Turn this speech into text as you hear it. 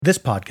This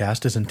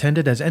podcast is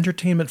intended as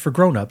entertainment for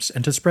grown-ups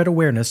and to spread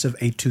awareness of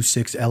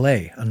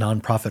 826LA, a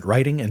nonprofit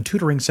writing and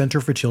tutoring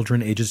center for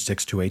children ages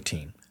 6 to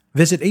 18.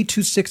 Visit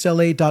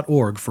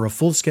 826la.org for a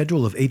full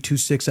schedule of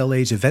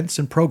 826LA's events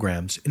and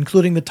programs,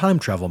 including the Time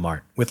Travel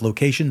Mart, with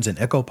locations in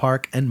Echo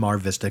Park and Mar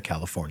Vista,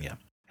 California.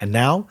 And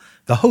now,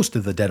 the host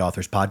of the Dead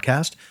Authors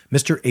Podcast,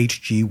 Mr.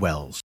 H.G.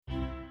 Wells.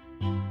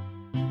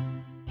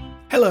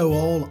 Hello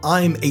all,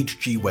 I'm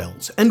H.G.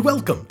 Wells, and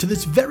welcome to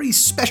this very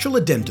special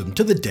addendum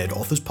to the Dead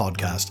Authors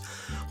Podcast.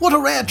 What a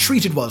rare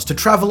treat it was to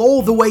travel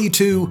all the way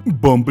to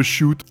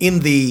Bumbershoot in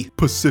the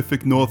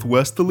Pacific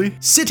Northwesterly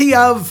city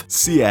of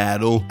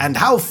Seattle. And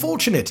how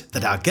fortunate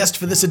that our guest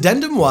for this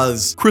addendum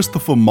was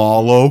Christopher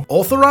Marlowe.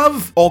 Author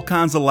of All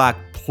kinds of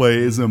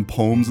plays and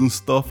poems and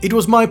stuff. It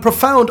was my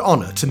profound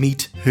honor to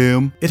meet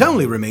him. It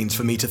only remains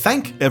for me to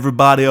thank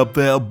everybody up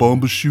there at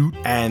Bumbershoot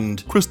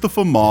and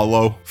Christopher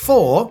Marlowe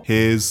for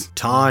his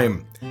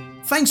time.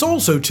 Thanks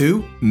also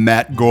to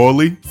Matt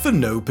Gourley for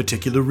no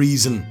particular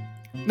reason.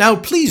 Now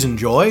please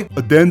enjoy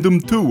Addendum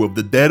 2 of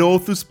the Dead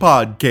Authors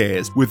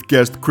Podcast with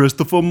guest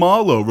Christopher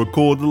Marlowe,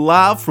 recorded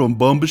live from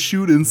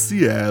Bumbershoot in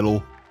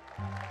Seattle.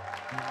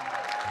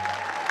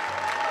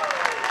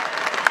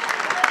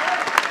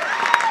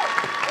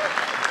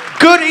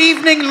 Good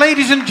evening,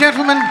 ladies and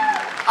gentlemen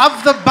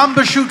of the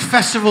Bumbershoot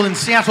Festival in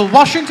Seattle,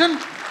 Washington.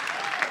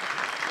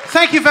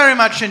 Thank you very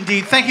much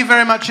indeed. Thank you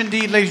very much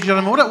indeed, ladies and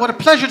gentlemen. What a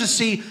pleasure to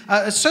see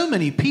so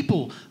many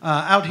people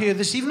out here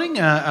this evening.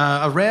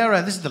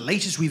 This is the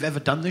latest we've ever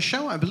done this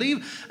show, I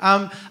believe.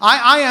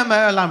 I am,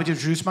 allow me to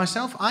introduce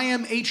myself, I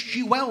am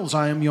H.G. Wells.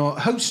 I am your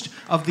host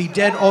of the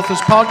Dead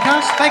Authors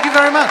Podcast. Thank you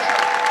very much.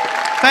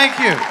 Thank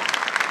you.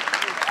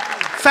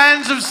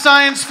 Fans of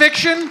science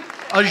fiction,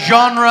 a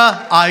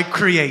genre I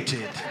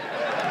created.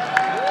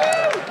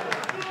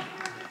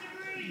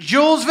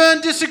 Jules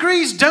Verne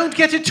disagrees. Don't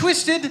get it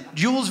twisted.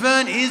 Jules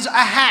Verne is a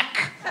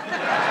hack.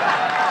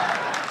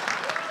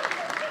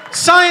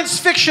 Science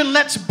fiction,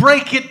 let's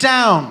break it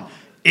down.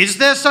 Is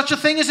there such a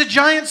thing as a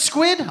giant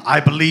squid? I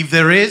believe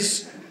there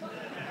is.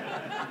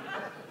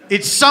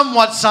 It's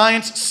somewhat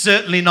science,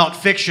 certainly not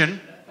fiction.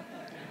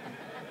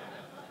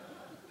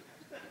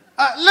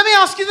 Let me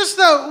ask you this,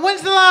 though.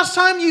 When's the last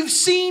time you've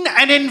seen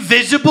an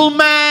invisible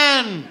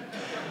man?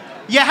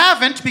 You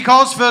haven't,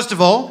 because, first of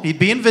all, he'd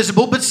be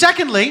invisible, but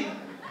secondly,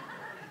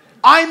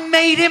 I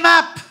made him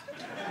up.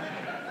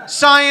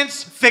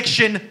 Science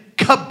fiction,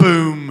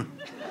 kaboom.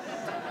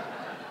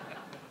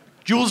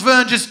 Jules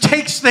Verne just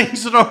takes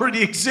things that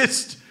already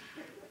exist,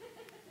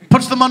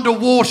 puts them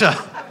underwater.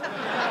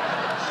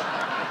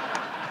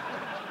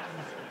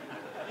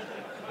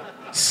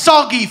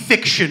 Soggy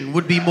fiction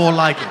would be more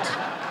like it.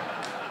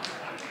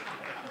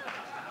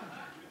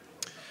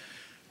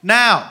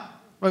 Now,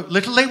 a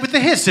little late with the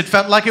hiss. It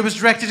felt like it was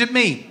directed at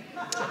me.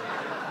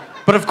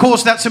 But of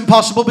course that's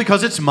impossible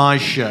because it's my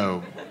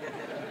show.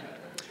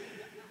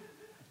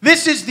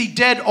 This is the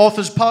Dead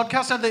Authors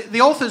Podcast. Now, the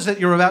authors that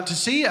you're about to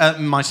see,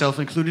 myself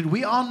included,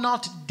 we are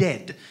not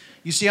dead.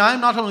 You see, I'm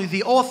not only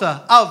the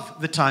author of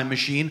The Time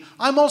Machine,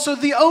 I'm also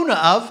the owner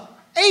of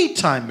a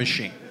time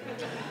machine.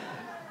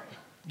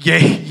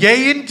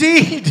 Yay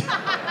indeed.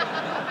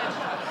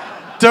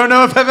 Don't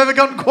know if I've ever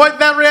gotten quite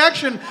that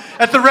reaction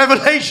at the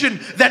revelation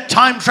that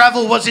time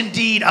travel was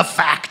indeed a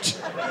fact.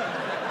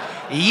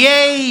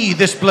 Yay,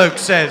 this bloke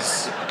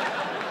says.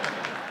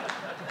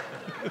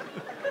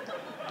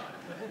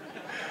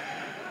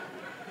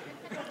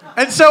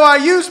 And so I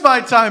use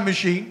my time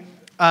machine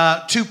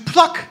to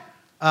pluck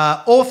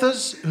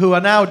authors who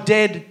are now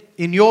dead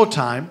in your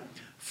time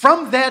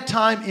from their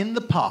time in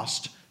the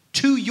past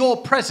to your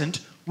present,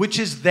 which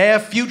is their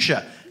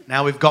future.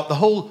 Now we've got the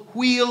whole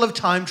wheel of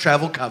time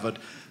travel covered,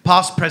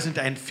 past, present,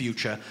 and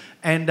future.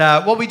 And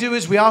what we do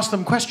is we ask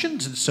them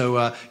questions, and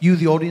so you,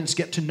 the audience,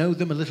 get to know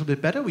them a little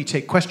bit better. We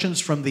take questions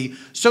from the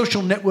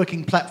social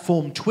networking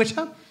platform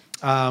Twitter,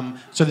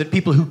 so that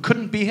people who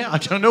couldn't be here, I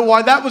don't know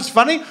why that was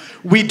funny.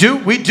 We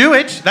do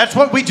it. That's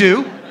what we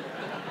do.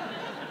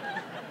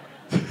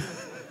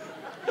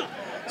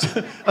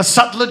 A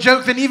subtler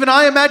joke than even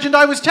I imagined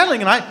I was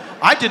telling, and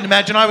I didn't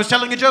imagine I was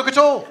telling a joke at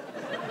all.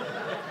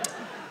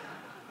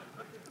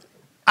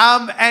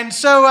 And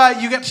so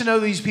you get to know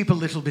these people a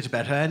little bit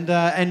better,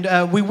 and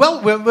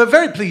we're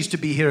very pleased to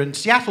be here in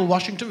Seattle,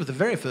 Washington, for the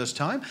very first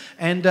time,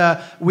 and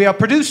we are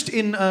produced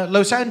in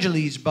Los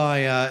Angeles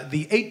by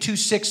the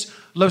 826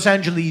 Los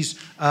Angeles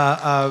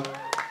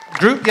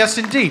group. Yes,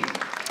 indeed.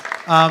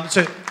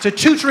 So it's a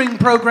tutoring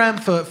program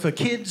for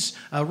kids,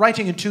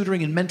 writing and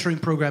tutoring and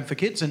mentoring program for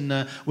kids,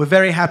 and we're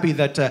very happy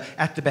that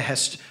at the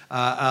behest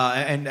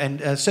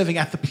and serving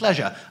at the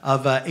pleasure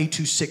of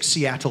 826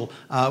 Seattle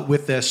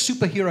with their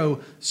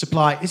superhero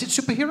supply. Is it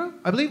superhero,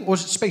 I believe, or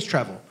is it space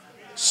travel?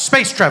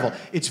 Space travel.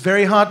 It's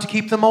very hard to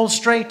keep them all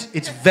straight.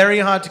 It's very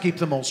hard to keep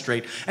them all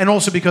straight. And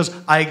also because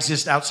I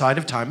exist outside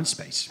of time and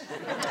space.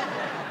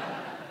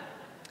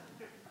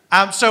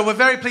 So we're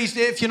very pleased.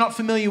 If you're not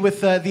familiar with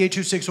the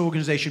 826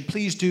 organization,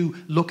 please do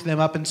look them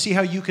up and see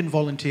how you can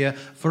volunteer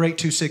for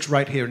 826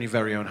 right here in your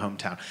very own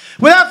hometown.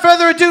 Without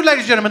further ado, ladies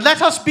and gentlemen,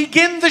 let us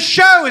begin the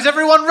show. Is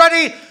everyone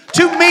ready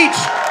to meet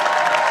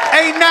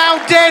a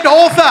now dead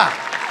author?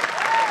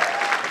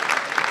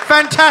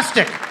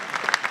 Fantastic.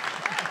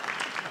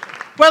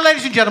 Well,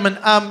 ladies and gentlemen,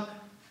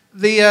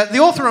 the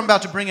author I'm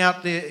about to bring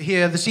out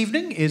here this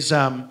evening is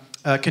a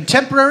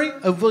contemporary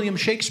of William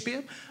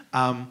Shakespeare,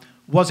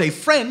 was a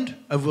friend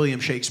of William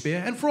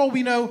Shakespeare, and for all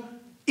we know,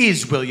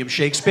 is William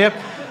Shakespeare.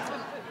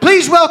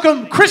 Please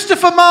welcome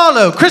Christopher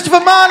Marlowe. Christopher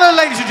Marlowe,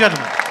 ladies and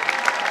gentlemen.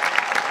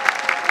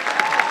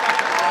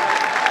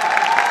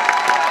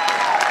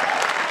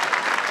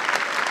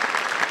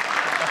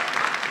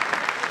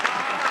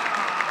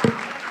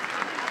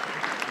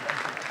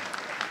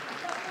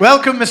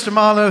 Welcome, Mr.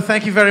 Marlowe.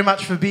 Thank you very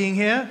much for being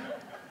here.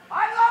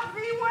 I love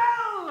thee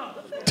well.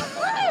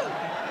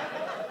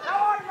 Thou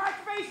art my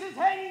faces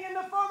hanging in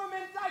the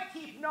firmament. I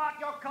keep not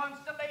your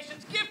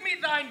constellations. Give me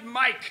thine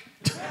mic.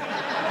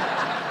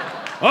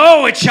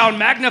 Oh, it shall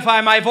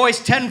magnify my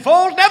voice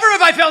tenfold. Never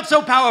have I felt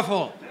so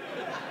powerful.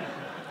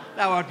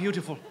 Thou art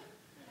beautiful.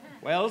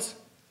 Wells?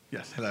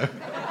 Yes, hello.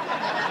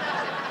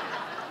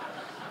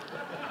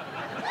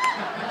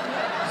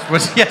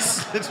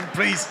 Yes,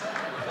 please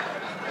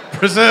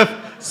preserve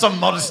some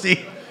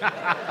modesty.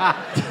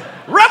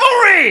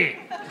 Revelry!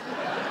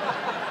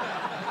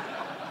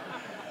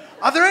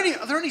 Are there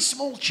any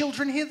small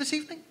children here this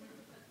evening?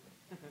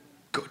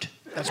 Good.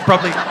 That's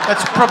probably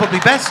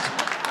best.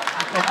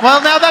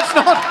 Well, now that's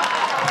not.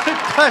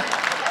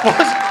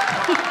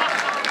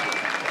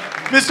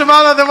 Mr.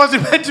 Marlowe, that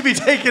wasn't meant to be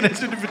taken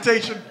as an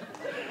invitation.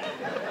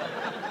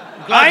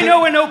 I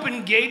know an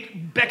open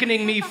gate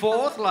beckoning me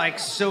forth like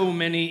so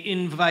many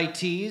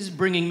invitees,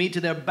 bringing me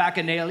to their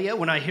bacchanalia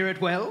when I hear it,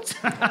 Wells.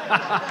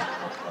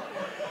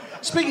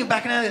 Speaking of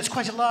bacchanalia, it's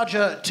quite a large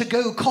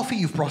to-go coffee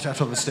you've brought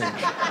out on the stage.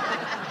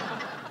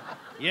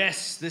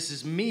 Yes, this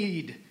is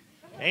mead,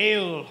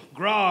 ale,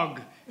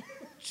 grog,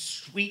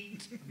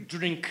 sweet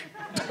drink.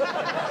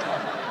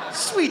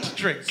 Sweet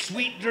drink.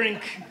 Sweet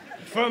drink,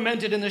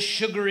 fermented in the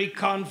sugary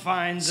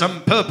confines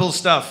Some purple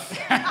stuff.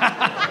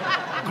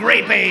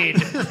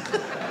 grapeade.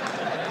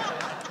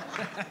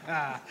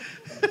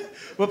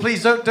 Well,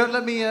 please don't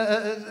let me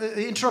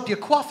interrupt your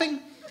quaffing.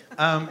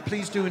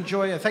 Please do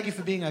enjoy. Thank you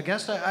for being our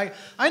guest. I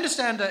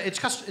understand it's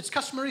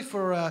customary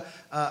for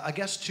a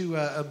guest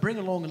to bring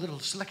along a little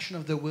selection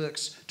of their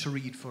works to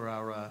read for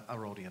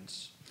our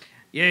audience.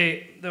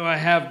 Yea, though I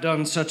have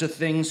done such a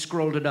thing,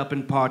 scrolled it up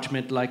in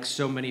parchment like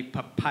so many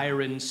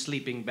papyrine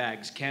sleeping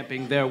bags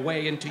camping their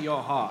way into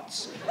your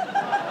hearts.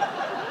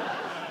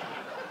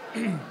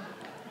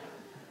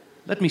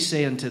 Let me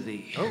say unto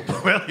thee.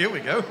 Oh, well, here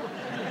we go.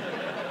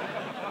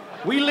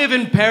 We live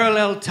in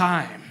parallel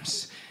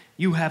times.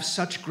 You have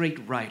such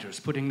great writers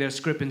putting their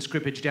script and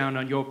scrippage down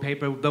on your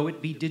paper. Though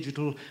it be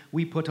digital,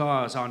 we put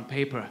ours on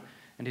paper.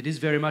 And it is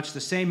very much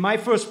the same. My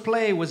first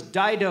play was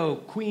Dido,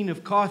 Queen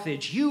of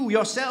Carthage. You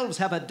yourselves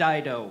have a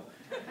Dido.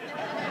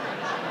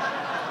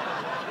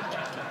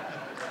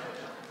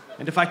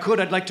 And if I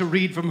could, I'd like to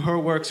read from her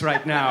works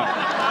right now.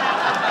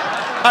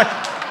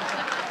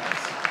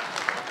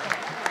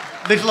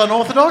 Little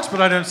unorthodox, but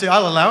I don't see.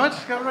 I'll allow it.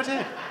 Go right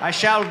ahead. I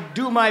shall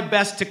do my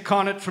best to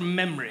con it from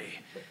memory.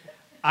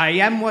 I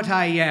am what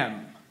I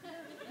am.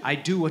 I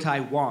do what I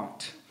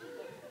want.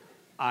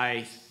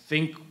 I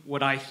think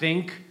what I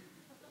think.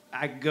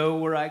 I go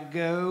where I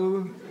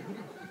go.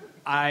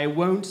 I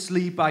won't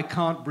sleep, I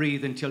can't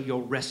breathe until you're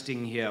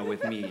resting here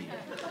with me.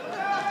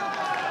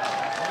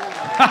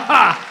 Ha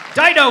ha!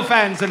 Dido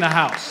fans in the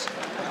house.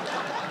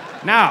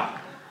 Now,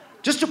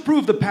 just to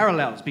prove the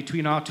parallels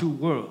between our two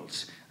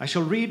worlds, I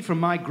shall read from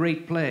my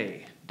great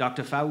play,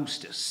 Dr.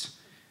 Faustus,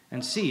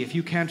 and see if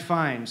you can't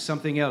find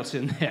something else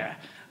in there,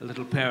 a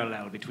little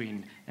parallel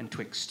between and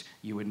twixt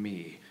you and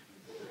me.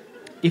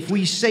 If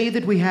we say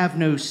that we have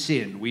no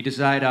sin, we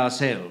decide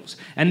ourselves,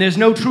 and there's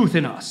no truth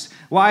in us,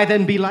 why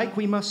then belike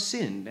we must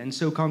sin, and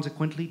so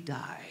consequently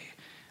die.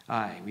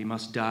 Aye, we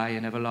must die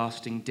an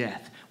everlasting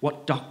death.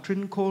 What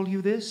doctrine call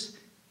you this?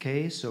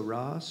 Que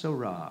sera,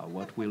 sera.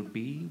 What will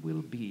be,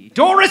 will be.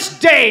 Doris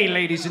Day,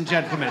 ladies and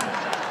gentlemen.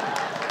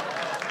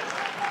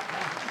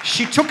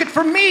 She took it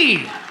from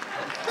me.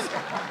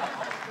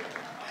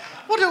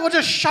 What a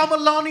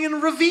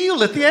Shyamalanian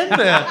reveal at the end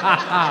there.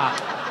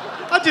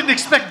 I didn't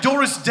expect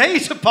Doris Day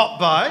to pop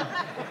by.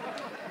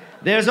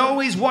 There's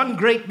always one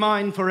great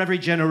mind for every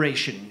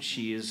generation.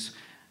 She is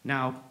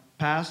now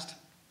past.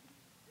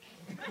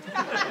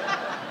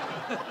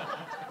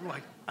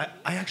 I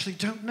actually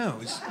don't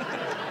know.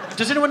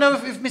 Does anyone know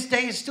if Miss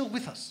Day is still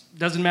with us?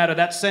 Doesn't matter.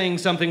 That's saying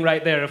something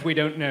right there if we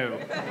don't know.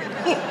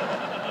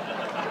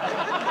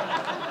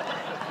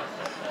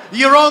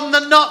 You're on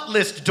the not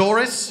list,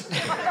 Doris.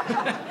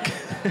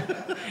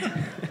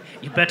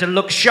 You better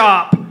look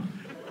sharp.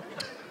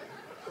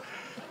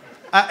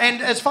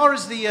 And as far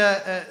as the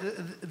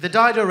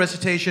Dido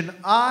recitation,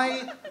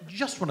 I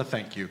just want to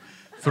thank you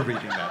for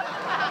reading that.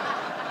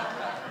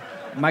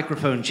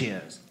 Microphone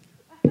cheers.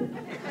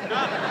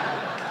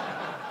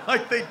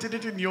 Like they did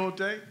it in your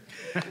day.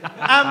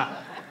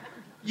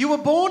 You were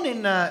born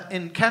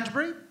in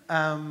Canterbury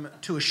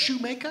to a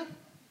shoemaker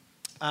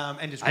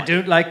and his wife. I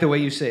don't like the way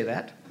you say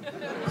that.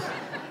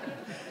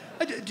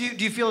 Do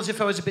you feel as if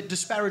I was a bit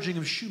disparaging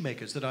of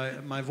shoemakers,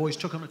 that my voice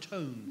took on a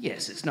tone?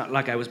 Yes, it's not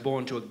like I was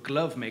born to a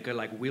glove maker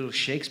like Will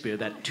Shakespeare,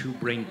 that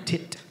two-brained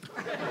tit.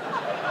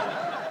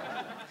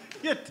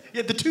 Yeah,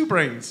 the two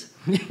brains.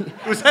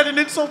 Was that an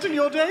insult in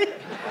your day?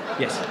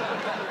 Yes.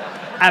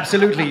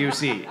 Absolutely, you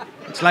see.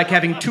 It's like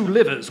having two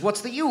livers.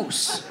 What's the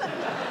use?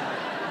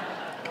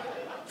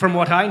 From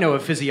what I know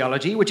of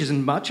physiology, which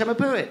isn't much, I'm a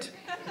poet.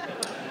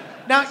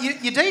 Now,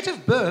 your date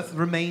of birth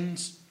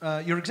remains...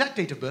 your exact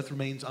date of birth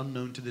remains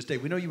unknown to this day.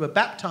 We know you were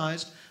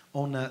baptized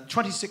on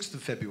 26th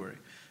of February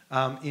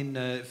in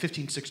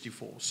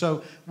 1564.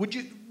 So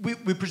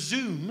we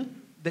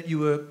presume that you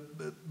were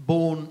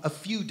born a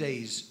few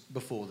days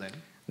before then.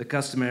 The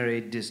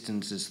customary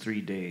distance is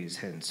 3 days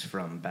hence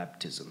from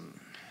baptism.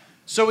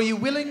 So are you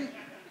willing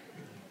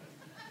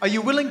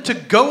to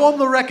go on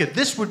the record?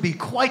 This would be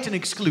quite an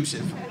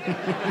exclusive.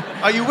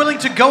 Are you willing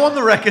to go on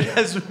the record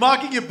as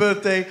marking your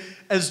birthday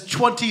as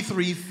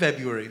 23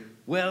 February?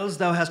 Wells,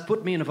 thou hast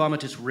put me in a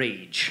vomitous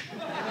rage.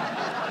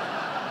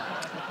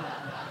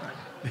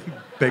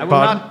 Beg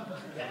pardon?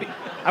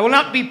 I will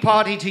not be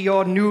party to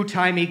your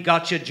new-timey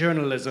gotcha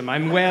journalism.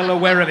 I'm well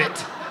aware of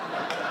it.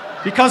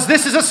 Because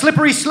this is a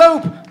slippery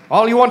slope.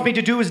 All you want me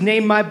to do is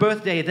name my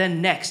birthday.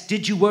 Then next,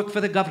 did you work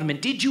for the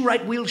government? Did you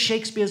write Will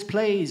Shakespeare's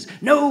plays?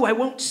 No, I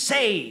won't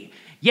say.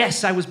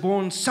 Yes, I was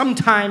born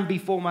sometime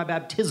before my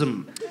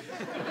baptism.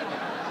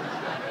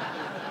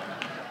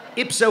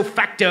 Ipso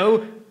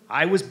facto,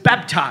 I was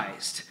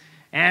baptized.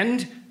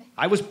 And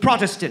I was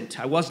Protestant.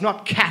 I was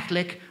not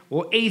Catholic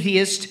or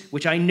atheist,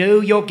 which I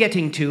know you're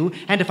getting to.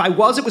 And if I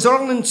was, it was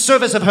all in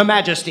service of Her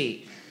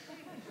Majesty.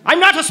 I'm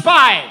not a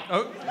spy!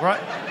 Oh,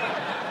 right.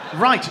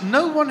 Right,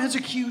 no one has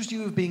accused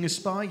you of being a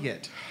spy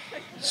yet.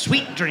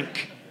 Sweet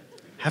drink.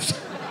 Have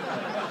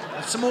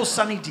some more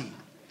Sunny D.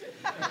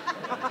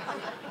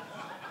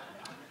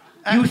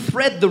 You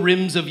thread the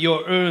rims of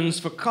your urns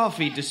for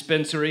coffee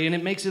dispensary, and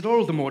it makes it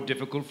all the more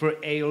difficult for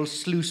ale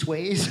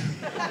sluiceways.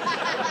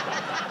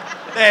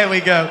 There we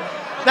go.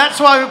 That's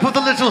why we put the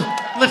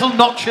little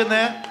notch in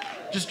there.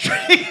 Just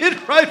drink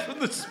it right from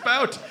the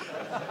spout.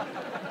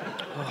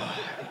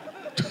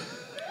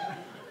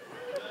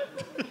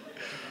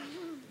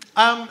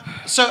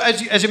 So,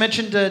 as you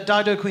mentioned,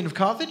 Dido, Queen of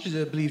Carthage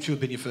is believed to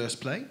have been your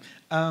first play.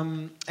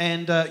 And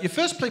your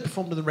first play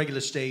performed on the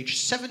regular stage,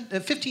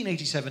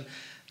 1587,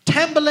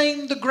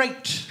 Tamburlaine the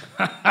Great.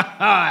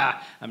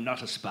 I'm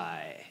not a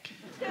spy.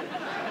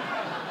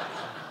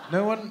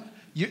 No one...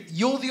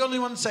 You're the only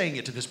one saying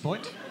it at this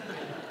point.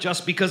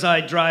 Just because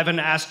I drive an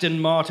Aston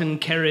Martin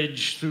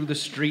carriage through the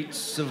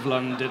streets of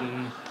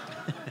London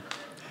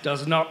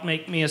does not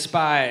make me a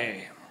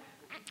spy.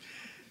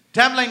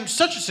 Tamburlaine,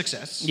 such a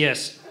success...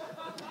 Yes.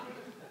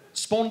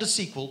 Spawned a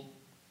sequel,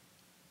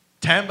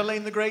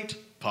 Tamburlaine the Great,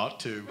 Part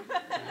 2.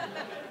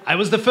 I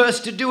was the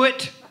first to do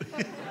it,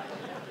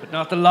 but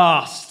not the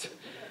last.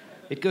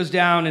 It goes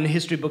down in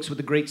history books with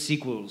the great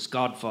sequels,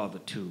 Godfather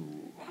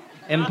 2,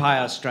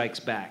 Empire Strikes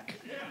Back.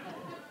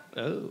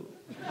 Oh.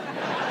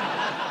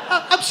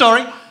 I'm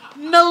sorry,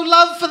 no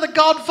love for The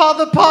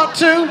Godfather Part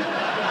 2?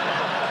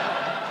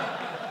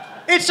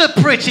 It's a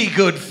pretty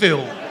good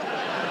film.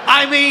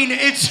 I mean,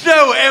 it's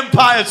no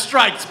Empire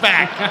Strikes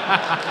Back,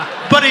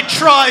 but it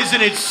tries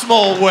in its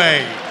small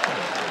way.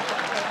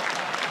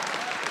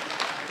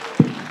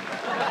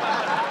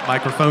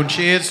 Microphone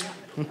cheers.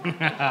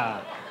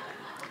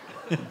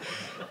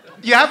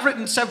 You have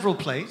written several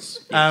plays.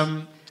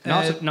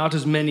 Not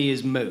as many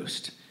as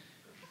most.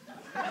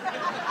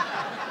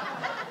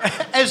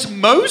 As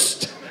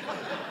most?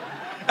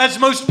 As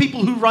most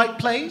people who write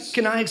plays?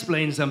 Can I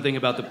explain something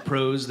about the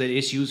prose that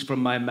issues from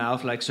my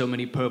mouth like so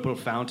many purple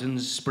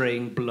fountains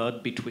spraying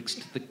blood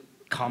betwixt the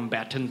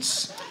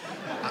combatants?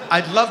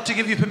 I'd love to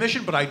give you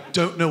permission, but I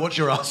don't know what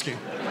you're asking.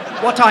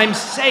 What I'm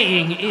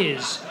saying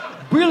is,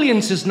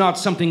 brilliance is not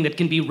something that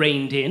can be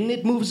reined in.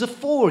 It moves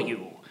afore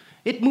you.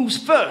 It moves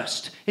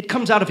first. It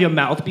comes out of your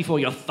mouth before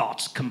your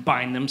thoughts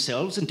combine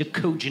themselves into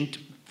cogent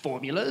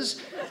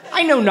formulas.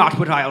 I know not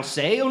what I'll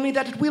say, only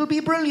that it will be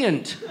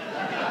brilliant.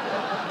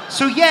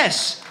 So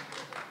yes,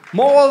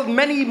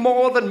 many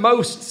more than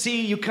most.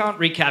 See, you can't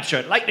recapture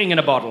it. Lightning in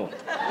a bottle.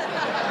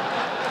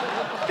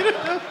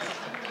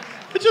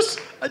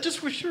 I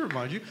just wish to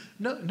remind you,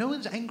 no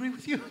one's angry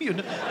with you.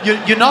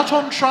 You're not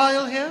on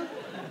trial here.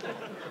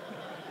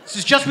 This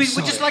is just, we'd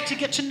just like to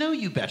get to know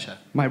you better.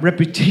 My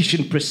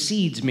reputation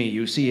precedes me,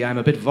 you see. I'm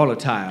a bit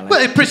volatile.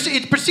 Well, it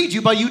precedes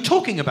you by you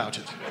talking about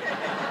it.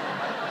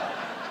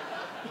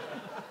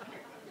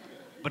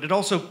 But it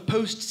also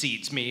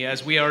postcedes me,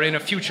 as we are in a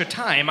future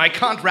time. I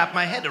can't wrap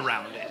my head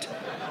around it.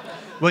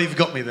 Well, you've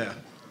got me there.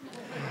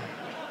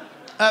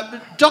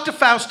 Dr.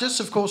 Faustus,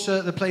 of course,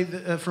 the play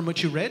from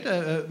which you read,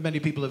 many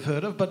people have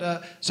heard of,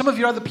 but some of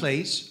your other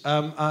plays,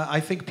 I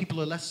think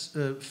people are less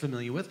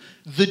familiar with.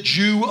 The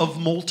Jew of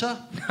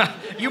Malta.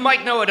 You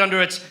might know it under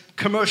its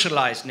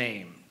commercialized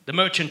name, The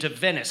Merchant of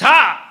Venice.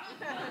 Ha!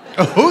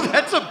 Oh,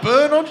 that's a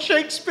burn on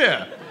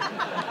Shakespeare.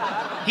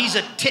 He's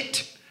a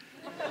tit.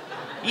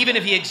 Even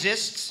if he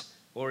exists,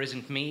 or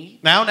isn't me.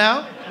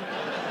 Now.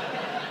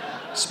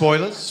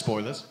 Spoilers.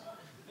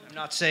 I'm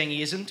not saying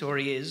he isn't, or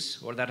he is,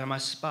 or that I'm a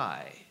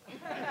spy.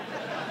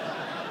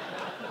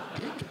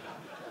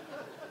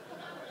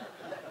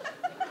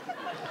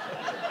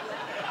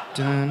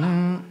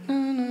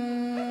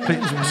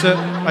 Please, sir,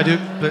 I do.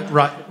 But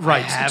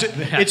rights.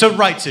 It's a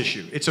rights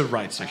issue.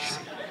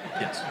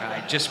 Yes.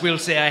 I just will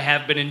say I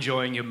have been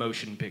enjoying your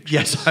motion pictures.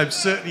 Yes, I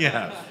certainly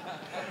have.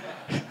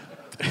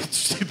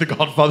 The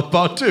Godfather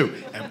Part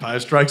 2, Empire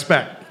Strikes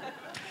Back.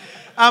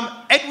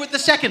 Edward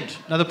II,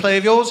 another play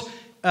of yours.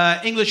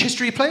 English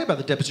history play about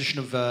the deposition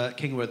of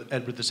King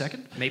Edward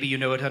II. Maybe you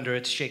know it under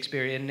its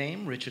Shakespearean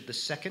name, Richard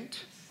II.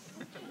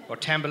 Or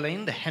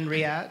Tamburlaine, the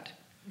Henriade.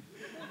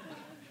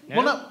 No?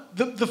 Well,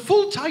 no, the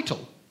full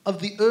title of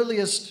the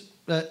earliest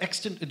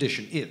extant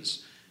edition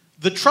is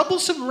The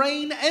Troublesome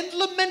Reign and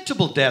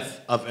Lamentable Death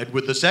of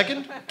Edward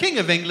II, King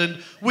of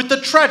England, with the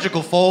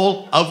Tragical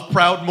Fall of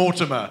Proud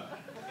Mortimer.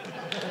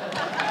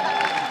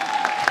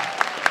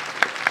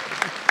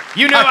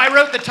 You know, I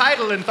wrote the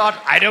title and thought,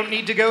 I don't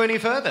need to go any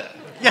further.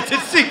 Yes,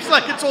 it seems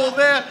like it's all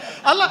there.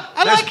 I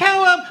like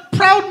how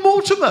Proud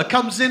Mortimer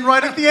comes in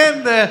right at the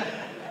end there,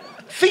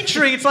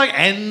 featuring, it's like,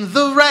 and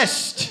the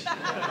rest.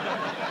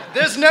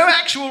 There's no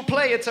actual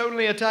play, it's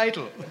only a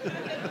title.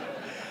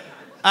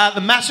 The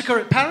Massacre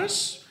at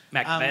Paris.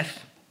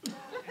 Macbeth.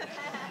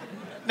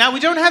 Now, we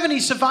don't have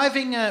any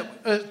surviving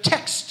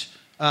text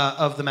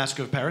of the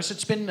Massacre of Paris.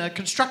 It's been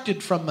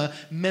constructed from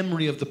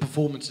memory of the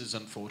performances,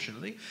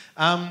 unfortunately.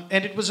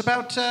 And it was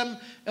about the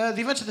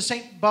events of the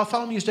St.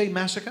 Bartholomew's Day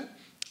Massacre.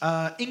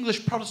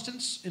 English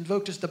Protestants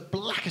invoked as the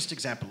blackest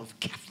example of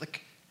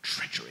Catholic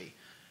treachery.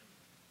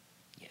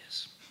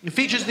 Yes. It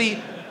features the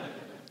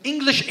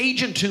English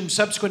agent whom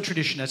subsequent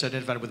tradition has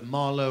identified with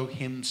Marlowe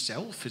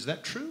himself. Is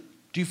that true?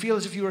 Do you feel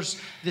as if you were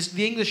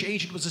the English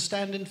agent was a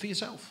stand-in for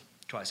yourself?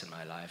 Twice in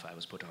my life I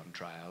was put on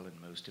trial in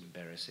most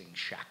embarrassing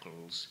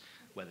shackles,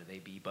 whether they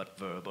be but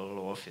verbal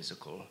or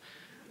physical.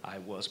 I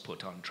was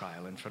put on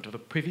trial in front of a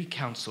privy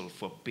council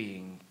for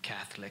being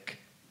Catholic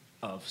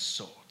of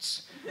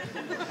sorts.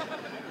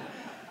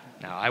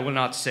 Now, I will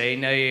not say,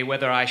 nay,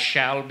 whether I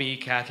shall be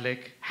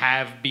Catholic,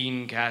 have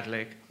been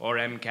Catholic, or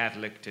am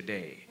Catholic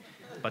today.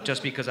 But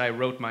just because I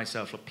wrote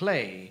myself a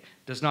play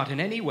does not in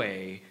any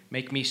way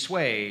make me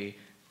sway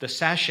the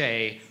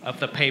sachet of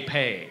the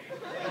Pepe.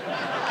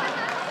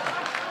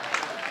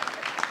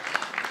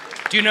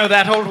 Do you know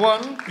that old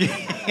one?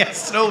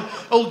 Yes, an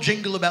old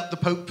jingle about the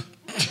Pope.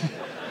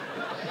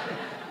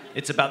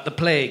 It's about the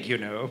plague, you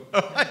know.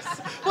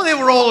 Well, they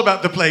were all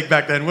about the plague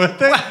back then, weren't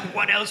they? Well,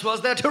 what else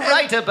was there to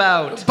write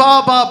about?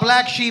 Bar,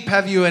 black sheep,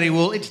 have you any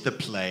wool? It's the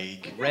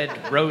plague.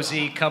 Red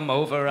Rosie, come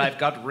over. I've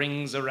got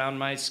rings around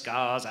my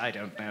scars. I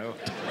don't know.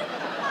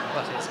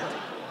 What is it?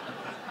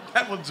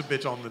 That one's a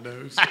bit on the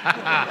nose.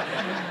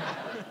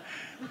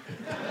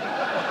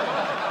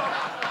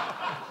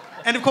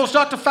 And, of course,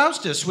 Dr.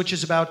 Faustus, which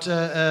is about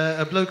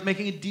a bloke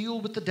making a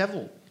deal with the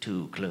devil.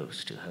 Too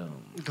close to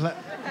home.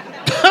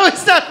 Oh,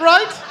 is that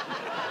right?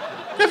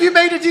 Have you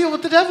made a deal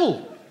with the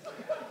devil?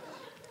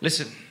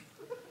 Listen,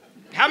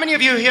 how many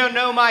of you here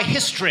know my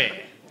history?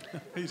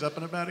 He's up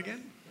and about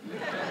again.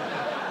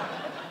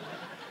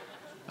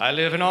 I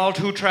live an all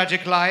too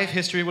tragic life.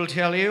 History will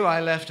tell you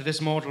I left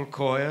this mortal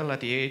coil at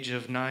the age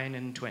of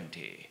 29,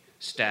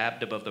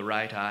 stabbed above the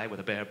right eye with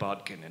a bare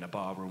bodkin in a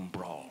barroom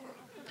brawl.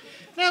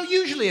 Now,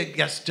 usually a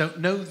guest don't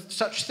know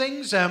such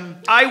things.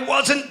 I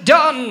wasn't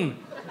done!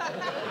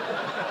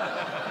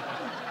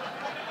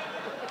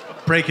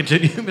 Pray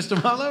continue,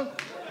 Mr. Marlowe.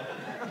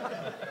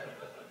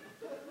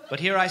 But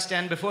here I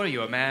stand before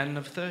you, a man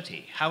of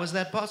 30. How is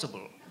that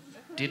possible?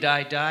 Did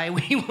I die?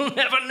 We will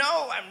never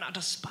know. I'm not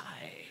a spy.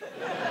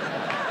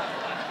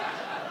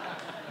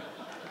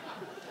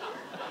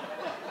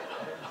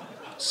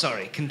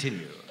 Sorry,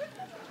 continue.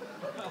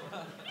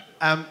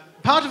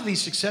 Part of the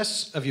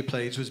success of your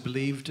plays was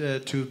believed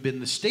to have been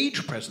the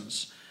stage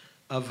presence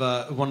of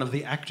one of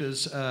the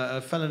actors,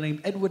 a fellow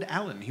named Edward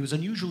Allen. He was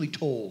unusually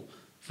tall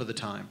for the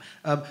time.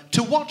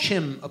 To watch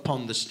him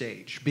upon the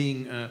stage,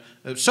 being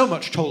so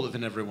much taller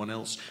than everyone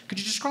else, could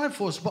you describe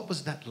for us what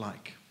was that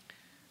like?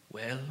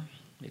 Well,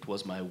 it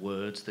was my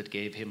words that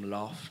gave him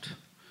loft,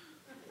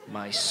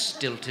 my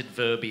stilted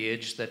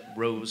verbiage that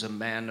rose a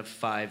man of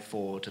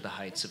 5'4" to the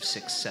heights of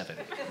 6'7".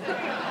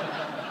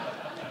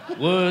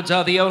 Words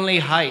are the only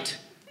height.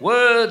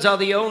 Words are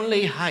the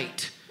only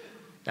height.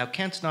 Thou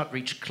canst not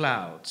reach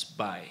clouds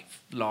by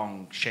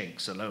long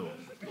shanks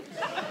alone.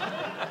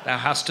 Thou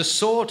hast to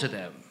soar to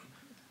them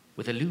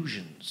with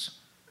illusions,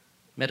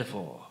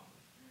 metaphor,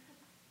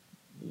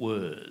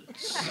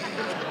 words.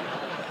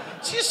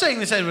 So you're saying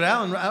this Edward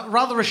Allen,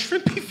 rather a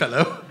shrimpy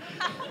fellow,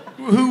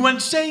 who, when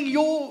saying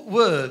your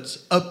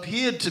words,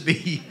 appeared to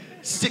be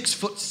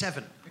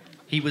 6'7".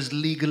 He was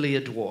legally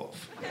a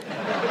dwarf.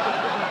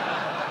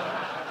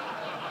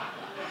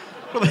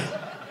 Well,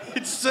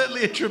 it's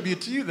certainly a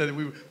tribute to you that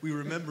we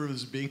remember him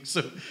as being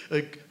so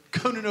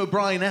Conan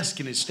O'Brien-esque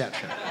in his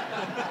stature.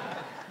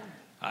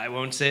 I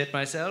won't say it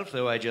myself,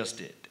 though I just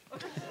did.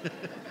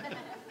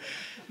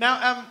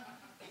 Now,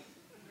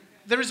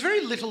 there is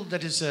very little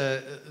that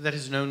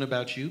is known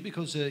about you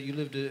because you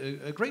lived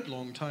a great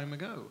long time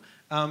ago.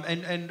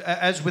 And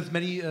as with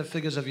many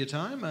figures of your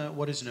time,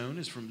 what is known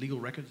is from legal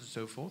records and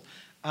so forth.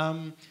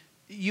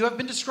 You have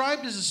been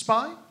described as a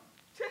spy.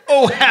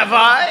 Oh, have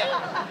I?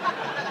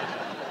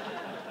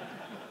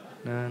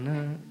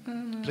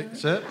 Please,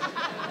 sir?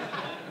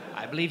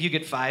 I believe you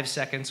get 5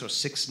 seconds or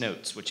 6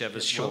 notes,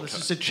 whichever's Well, shorter.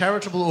 this is a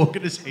charitable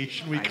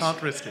organization. We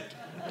can't risk it.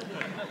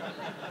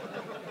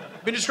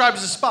 Been described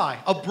as a spy,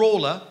 a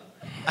brawler,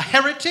 a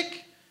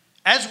heretic,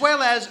 as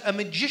well as a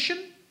magician,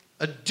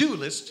 a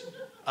duelist,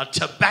 a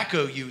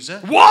tobacco user.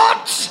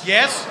 What?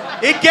 Yes,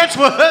 it gets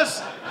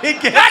worse.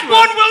 It gets That worse.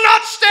 one will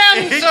not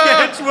stand, It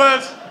sir! gets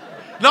worse.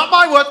 Not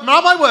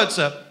my word,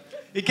 sir.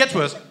 It gets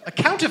worse. A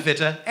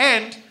counterfeiter,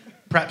 and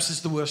perhaps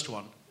is the worst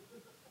one,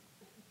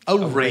 a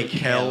rake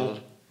hell.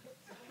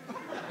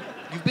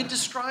 You've been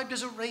described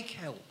as a rake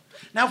hell.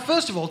 Now,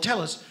 first of all,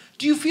 tell us,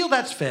 do you feel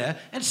that's fair?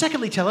 And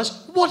secondly, tell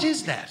us, what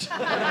is that?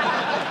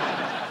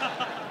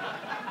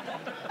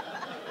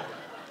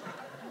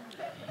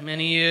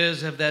 Many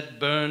years have that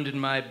burned in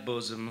my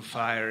bosom,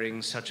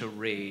 firing such a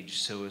rage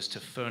so as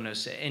to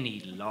furnace any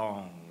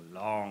long,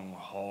 long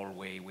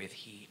hallway with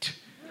heat.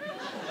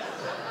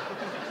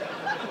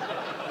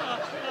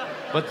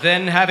 But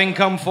then, having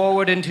come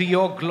forward into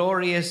your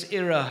glorious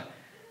era,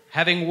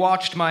 having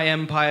watched my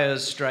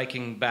empires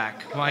striking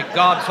back, my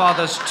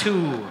godfathers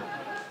too,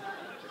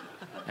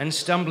 and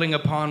stumbling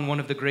upon one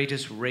of the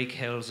greatest rake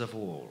hells of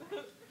all,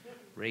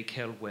 Rake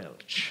Hell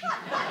Welch.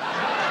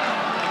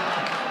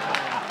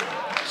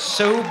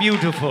 So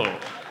beautiful,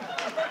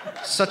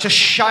 such a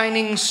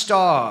shining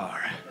star,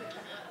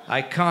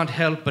 I can't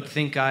help but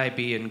think I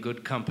be in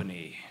good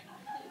company.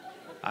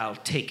 I'll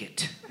take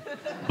it.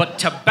 But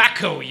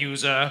tobacco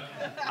user,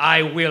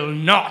 I will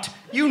not.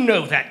 You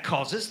know that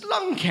causes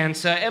lung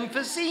cancer,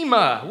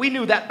 emphysema. We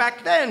knew that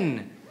back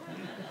then.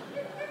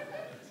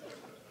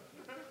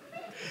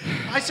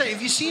 I say,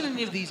 have you seen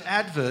any of these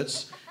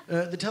adverts,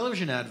 the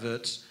television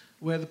adverts,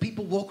 where the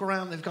people walk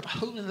around, they've got a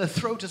hole in their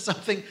throat or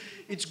something?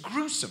 It's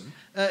gruesome.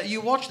 You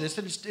watch this,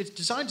 and it's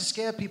designed to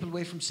scare people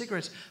away from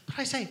cigarettes. But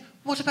I say,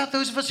 what about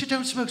those of us who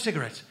don't smoke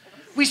cigarettes?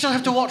 We still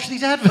have to watch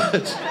these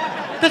adverts.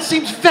 That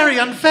seems very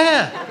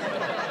unfair.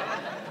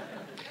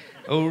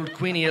 Old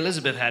Queenie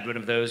Elizabeth had one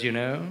of those, you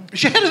know.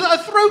 She had a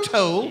throat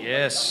hole.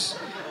 Yes.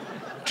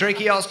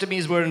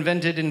 Tracheostomies were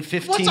invented in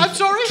 15... What? I'm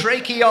sorry?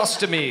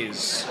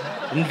 Tracheostomies.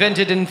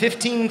 Invented in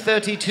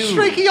 1532.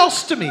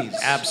 Tracheostomies.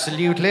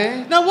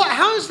 Absolutely. Now,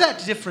 how is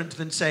that different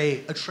than,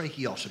 say, a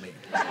tracheotomy?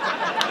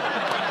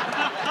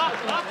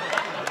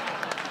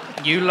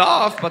 You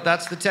laugh, but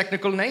that's the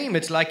technical name.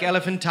 It's like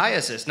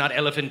elephantiasis, not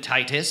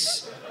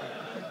elephantitis.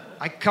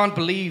 I can't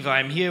believe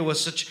I'm here with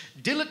such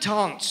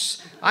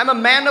dilettantes. I'm a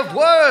man of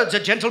words, a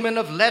gentleman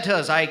of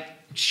letters. I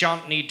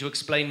shan't need to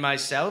explain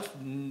myself,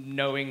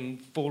 knowing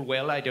full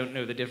well I don't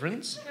know the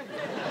difference.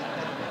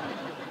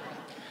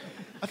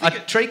 A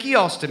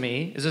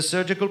tracheostomy is a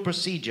surgical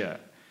procedure.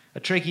 A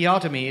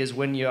tracheotomy is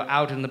when you're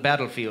out in the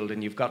battlefield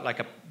and you've got like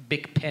a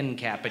big pen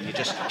cap and you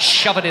just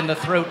shove it in the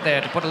throat there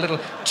to put a little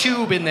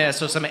tube in there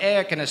so some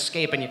air can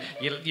escape, and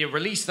you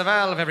release the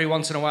valve every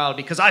once in a while,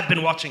 because I've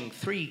been watching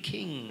 3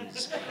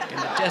 Kings in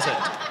the desert.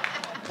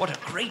 What a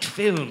great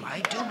film.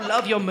 I do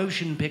love your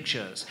motion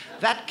pictures.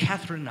 That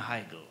Katherine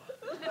Heigl.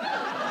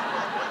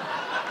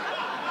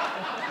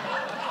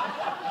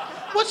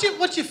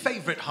 What's your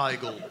favourite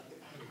Heigl?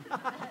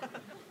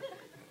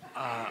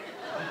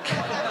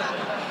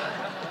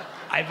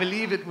 I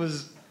believe it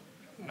was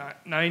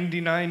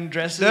 99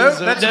 dresses. No,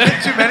 that's a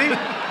bit too many.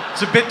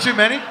 It's a bit too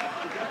many.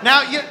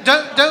 Now,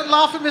 don't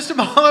laugh at Mr.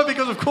 Marlowe,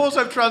 because of course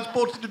I've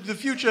transported him to the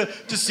future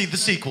to see the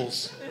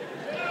sequels.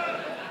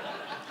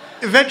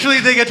 Eventually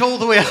they get all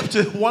the way up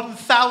to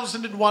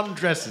 1001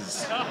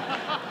 dresses.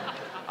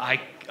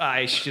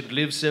 I should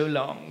live so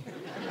long.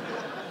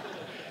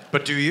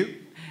 But do you?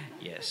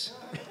 Yes.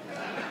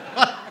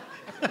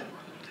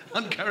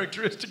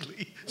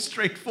 Uncharacteristically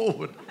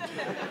straightforward.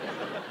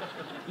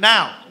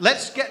 Now,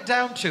 let's get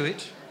down to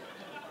it.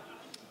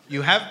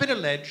 You have been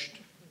alleged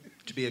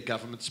to be a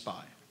government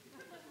spy.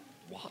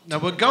 What? Now,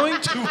 we're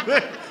going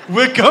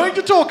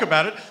to talk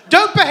about it.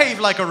 Don't behave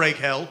like a rake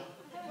hell.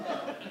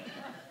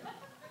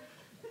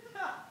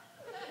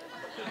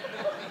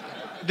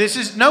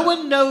 No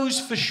one knows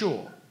for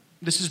sure.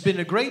 This has been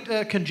a great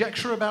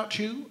conjecture about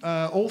you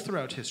all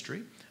throughout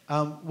history.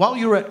 While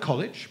you were at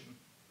college,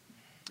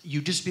 you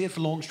disappeared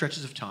for long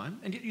stretches of time,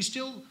 and yet you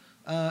still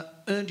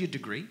earned your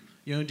degree,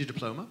 you earned your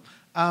diploma,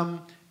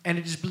 and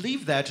it is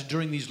believed that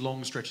during these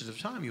long stretches of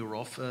time you were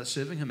off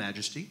serving Her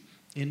Majesty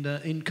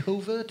in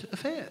covert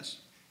affairs.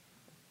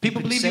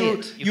 People believe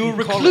you were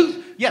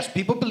recruited. Yes,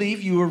 people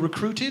believe you were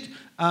recruited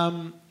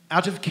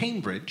out of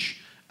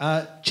Cambridge,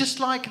 just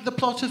like the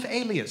plot of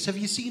Alias. Have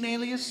you seen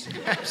Alias?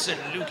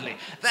 Absolutely.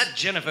 That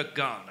Jennifer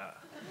Garner.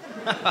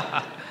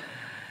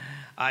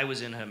 I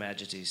was in Her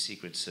Majesty's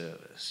Secret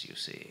Service, you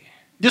see.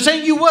 You're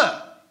saying you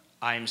were?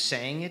 I'm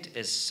saying it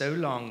as so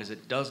long as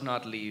it does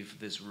not leave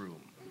this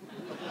room.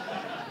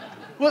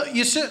 Well,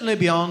 you're certainly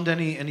beyond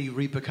any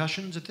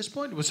repercussions at this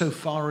point. We're so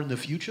far in the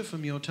future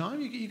from your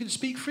time. You can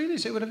speak freely,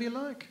 say whatever you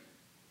like.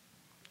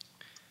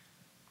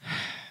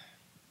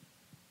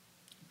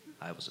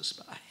 I was a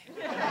spy.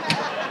 I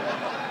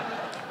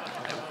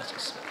was a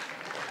spy.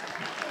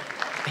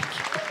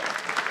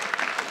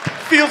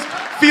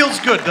 Feels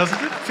good,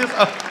 doesn't it? Feels.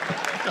 Oh.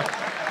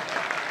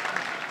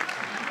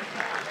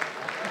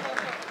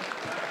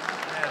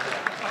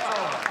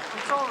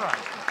 It's all right.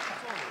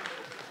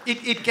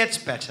 It gets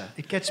better.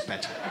 It gets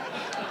better.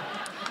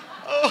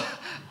 Oh,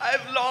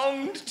 I've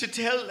longed to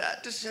tell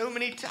that to so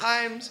many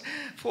times,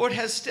 for it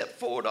has stepped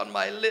forward on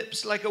my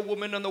lips like a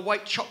woman on the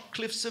white chalk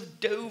cliffs of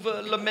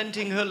Dover,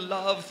 lamenting her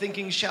love,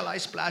 thinking, shall I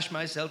splash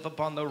myself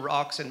upon the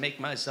rocks and make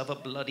myself a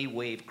bloody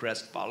wave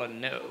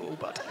crestfallen? No,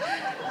 but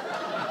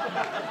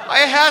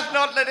I have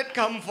not let it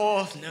come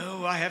forth.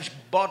 No, I have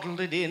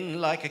bottled it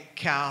in like a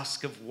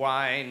cask of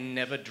wine,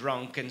 never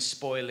drunk and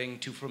spoiling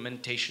to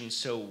fermentation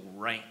so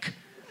rank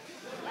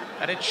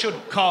that it should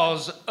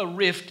cause a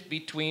rift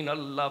between a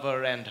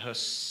lover and her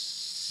sir.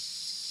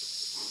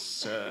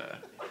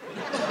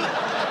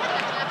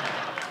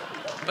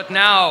 But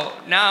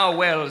now,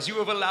 Wells, you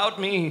have allowed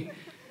me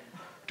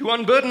to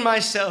unburden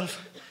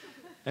myself,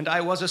 and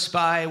I was a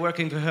spy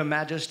working for Her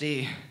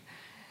Majesty,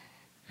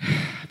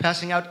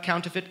 passing out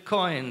counterfeit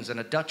coins on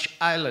a Dutch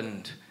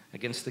island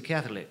against the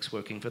Catholics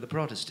working for the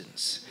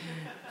Protestants,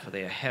 for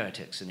they are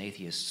heretics and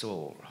atheists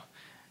all.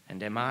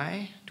 And am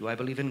I? Do I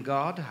believe in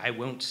God? I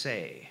won't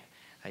say.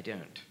 I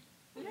don't.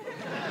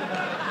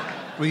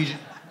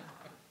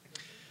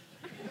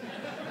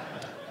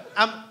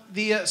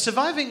 The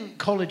surviving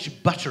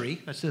college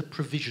buttery, that's a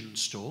provision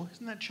store.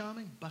 Isn't that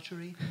charming?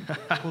 Buttery.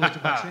 Call it a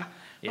buttery.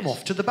 Yes. I'm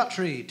off to the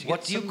buttery to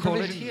What get do you some call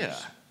provisions. it here?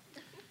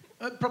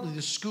 Probably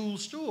the school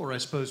store, I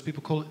suppose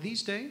people call it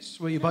these days,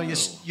 where you buy your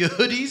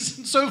hoodies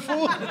and so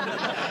forth.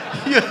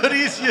 Your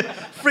hoodies, your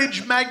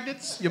fridge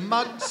magnets, your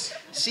mugs.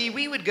 See,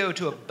 we would go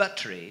to a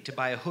buttery to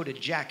buy a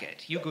hooded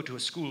jacket. You go to a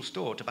school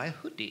store to buy a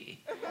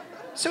hoodie.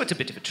 So it's a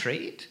bit of a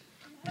trade.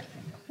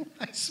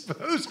 I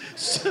suppose.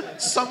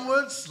 Some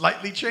words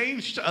slightly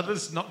changed,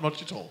 others not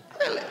much at all.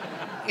 Well,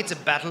 it's a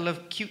battle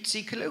of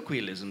cutesy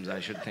colloquialisms, I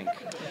should think.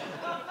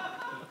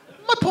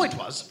 My point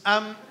was,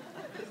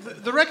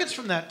 the records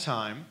from that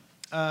time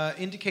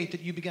indicate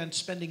that you began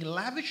spending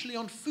lavishly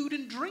on food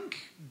and drink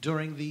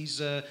during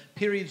these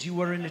periods you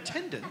were in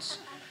attendance,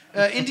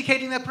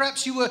 indicating that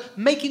perhaps you were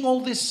making all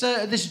this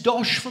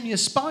dosh from your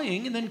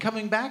spying and then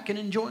coming back and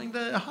enjoying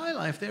the high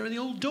life there in the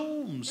old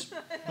dorms.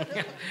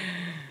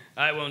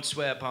 I won't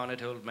swear upon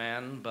it, old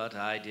man, but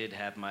I did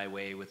have my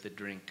way with the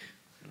drink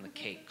and the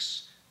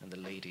cakes and the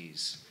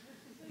ladies.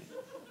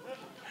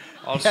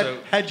 Also,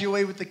 Had your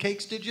way with the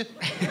cakes, did you?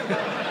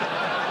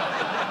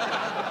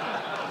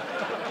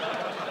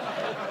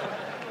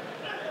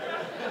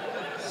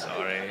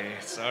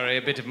 Sorry,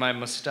 a bit of my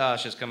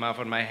mustache has come off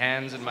on my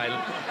hands, and my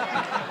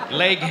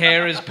leg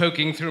hair is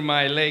poking through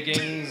my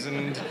leggings,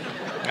 and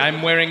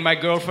I'm wearing my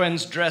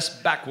girlfriend's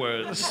dress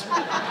backwards.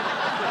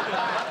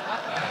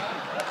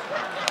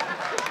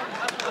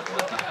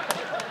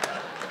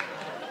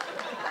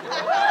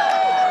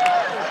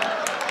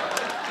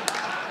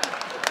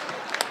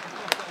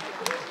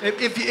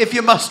 If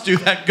you must do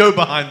that, go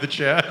behind the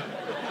chair.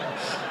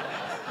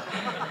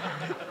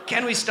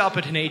 Can we stop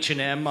at an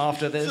H&M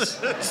after this?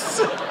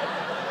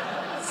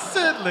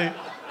 Certainly.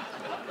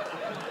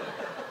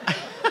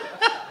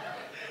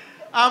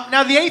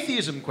 Now, the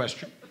atheism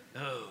question.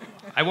 Oh,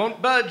 I won't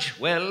budge,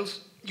 Wells.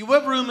 You were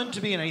rumoured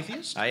to be an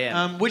atheist. I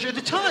am. Which at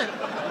the time...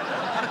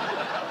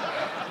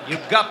 You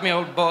got me,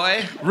 old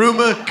boy.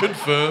 Rumour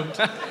confirmed.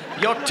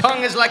 Your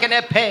tongue is like an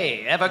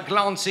épée, ever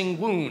glancing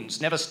wounds,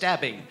 never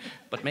stabbing,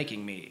 but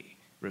making me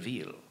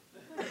reveal.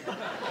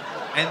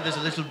 And there's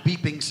a little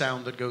beeping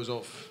sound that goes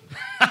off,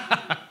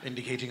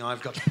 indicating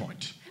I've got a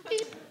point.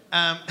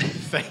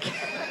 Thank you.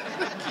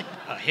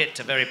 A hit,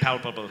 a very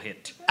palpable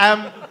hit.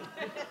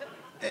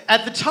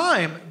 At the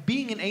time,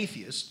 being an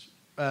atheist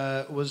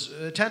was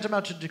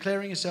tantamount to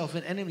declaring yourself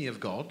an enemy of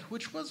God,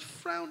 which was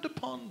frowned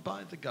upon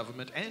by the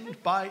government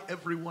and by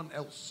everyone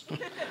else.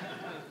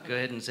 Go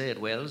ahead and say it,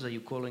 Wells. Are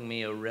you calling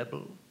me a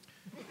rebel?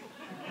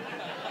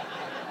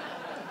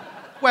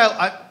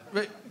 Well,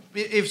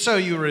 if so,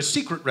 you were a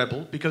secret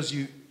rebel because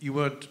you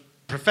weren't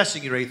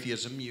professing your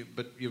atheism,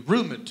 but you're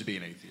rumoured to be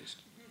an atheist.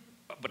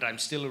 But I'm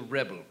still a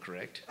rebel,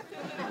 correct?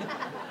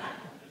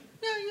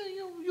 Yeah,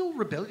 you're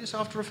rebellious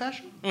after a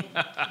fashion.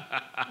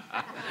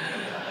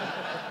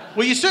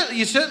 Well, you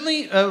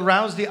certainly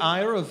roused the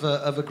ire of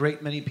a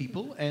great many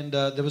people, and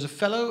there was a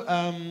fellow,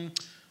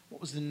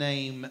 what was the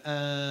name?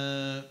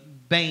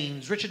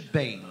 Baines, Richard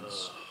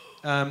Baines.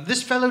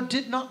 This fellow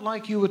did not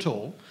like you at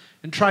all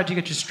and tried to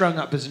get you strung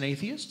up as an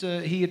atheist.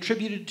 He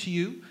attributed to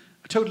you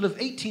a total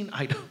of 18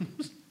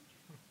 items.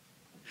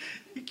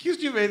 He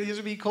accused you of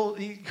atheism. He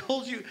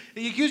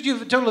accused you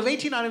of a total of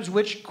 18 items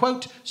which,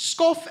 quote,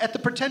 scoff at the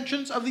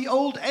pretensions of the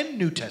Old and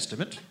New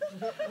Testament.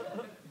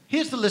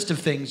 Here's the list of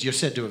things you're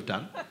said to have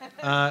done.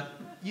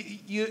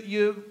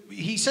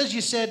 He says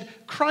you said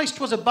Christ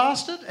was a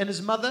bastard and his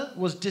mother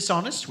was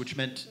dishonest, which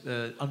meant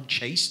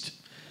unchaste.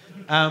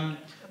 The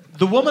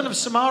woman of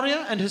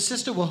Samaria and his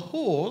sister were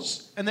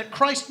whores, and that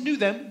Christ knew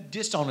them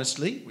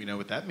dishonestly. We know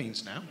what that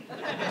means now.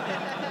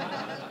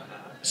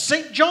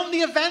 St. John the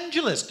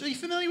Evangelist. Are you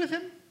familiar with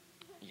him?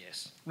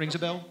 Yes. Rings a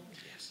bell?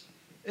 Yes.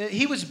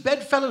 He was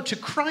bedfellow to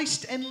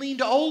Christ and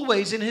leaned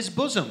always in his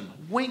bosom.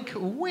 Wink,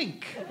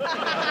 wink.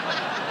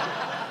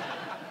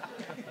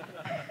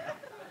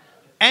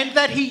 And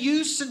that he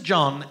used St.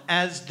 John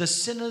as the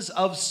sinners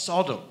of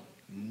Sodom.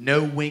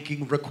 No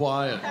winking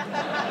required.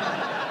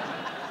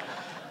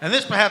 And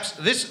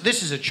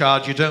this is a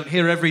charge you don't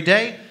hear every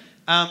day.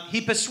 He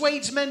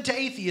persuades men to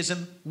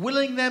atheism,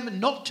 willing them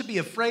not to be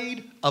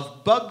afraid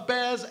of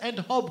bugbears and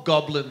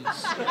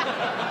hobgoblins.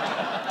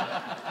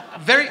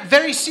 Very,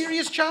 very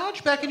serious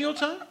charge back in your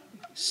time?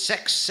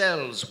 Sex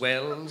sells,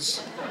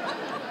 Wells.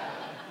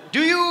 Do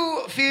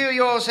you fear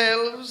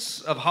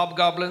yourselves of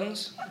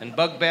hobgoblins and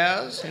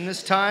bugbears in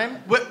this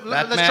time? Well,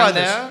 let's try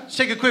this. Let's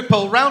take a quick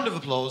poll. Round of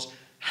applause.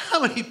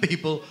 How many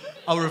people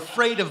are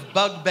afraid of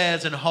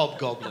bugbears and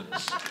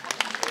hobgoblins?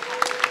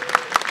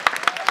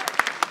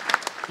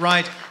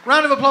 Right.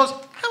 Round of applause.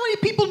 How many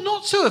people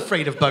not so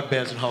afraid of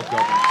bugbears and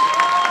hobgoblins?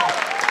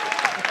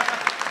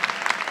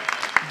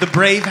 The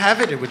brave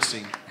have it would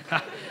seem.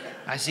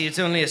 I see it's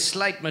only a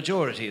slight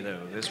majority,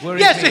 though. This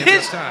worries Yes, me it at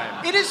is. this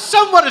time. It is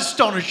somewhat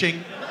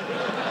astonishing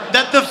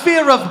that the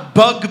fear of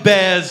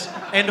bugbears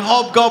and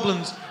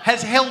hobgoblins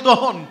has held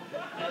on.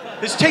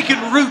 It's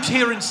taken root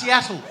here in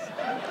Seattle.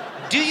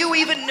 Do you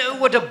even know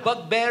what a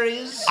bugbear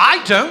is?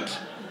 I don't.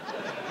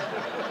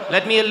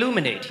 Let me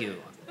illuminate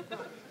you.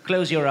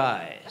 Close your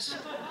eyes.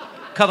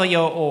 Cover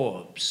your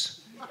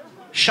orbs.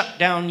 Shut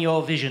down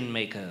your vision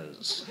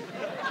makers.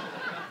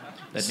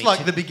 It's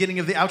like the beginning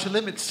of the Outer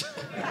Limits.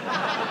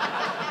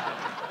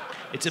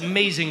 It's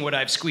amazing what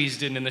I've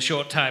squeezed in the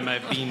short time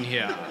I've been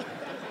here.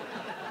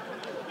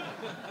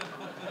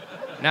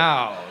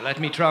 Now, let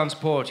me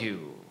transport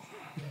you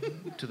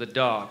to the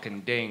dark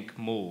and dank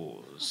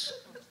moors.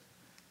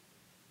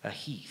 A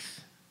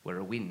heath where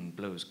a wind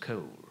blows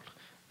cold.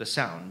 The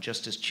sound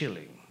just as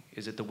chilling.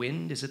 Is it the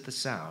wind? Is it the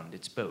sound?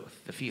 It's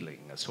both. The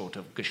feeling, a sort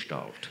of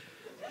gestalt.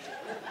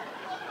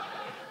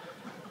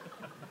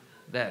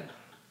 Then,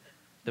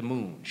 the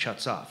moon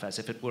shuts off as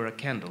if it were a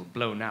candle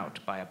blown out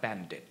by a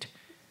bandit.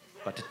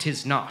 But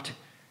 'tis not.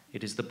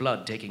 It is the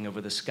blood taking over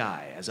the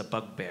sky as a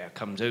bugbear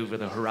comes over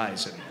the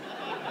horizon.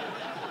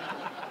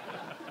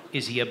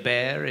 Is he a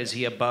bear? Is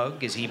he a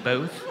bug? Is he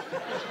both?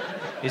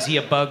 Is he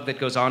a bug that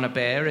goes on a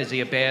bear? Is he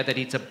a bear that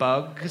eats a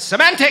bug?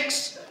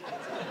 Semantics!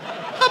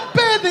 A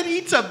bear that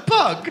eats a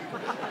bug?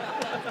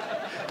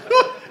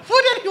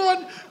 Would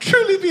anyone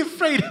truly be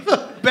afraid of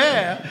a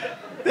bear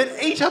that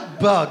ate a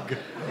bug?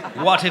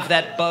 What if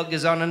that bug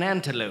is on an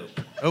antelope?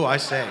 Oh, I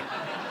say.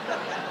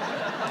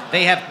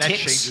 They have That ticks.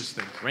 changes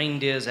things.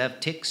 Reindeers have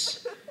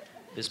ticks.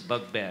 This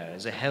bugbear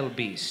is a hell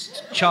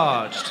beast,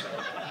 charged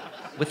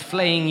with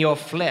flaying your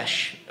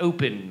flesh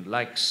open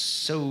like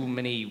so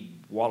many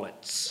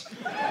wallets.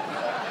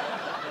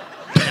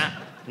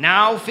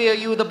 Now fear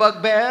you the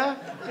bugbear?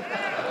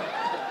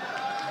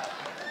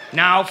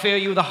 Now fear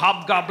you the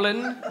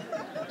hobgoblin?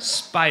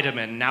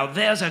 Spider-Man, now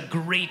there's a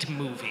great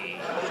movie.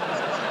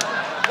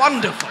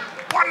 Wonderful,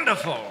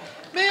 wonderful.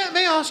 May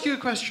I ask you a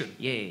question?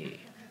 Yay.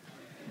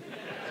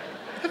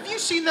 Have you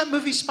seen that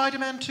movie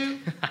Spider-Man 2?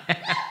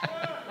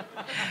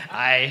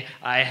 I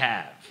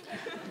have.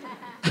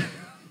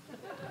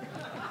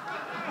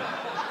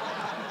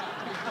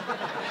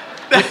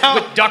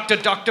 With Dr.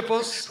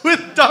 Doctopus?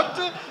 With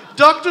Dr.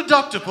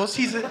 Doctopus.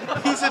 He's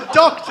a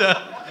doctor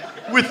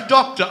with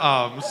doctor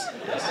arms.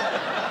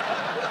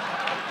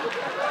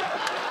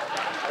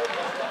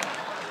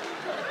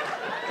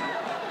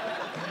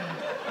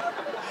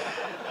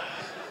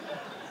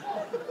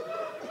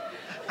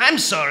 I'm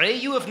sorry,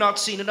 you have not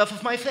seen enough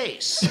of my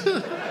face.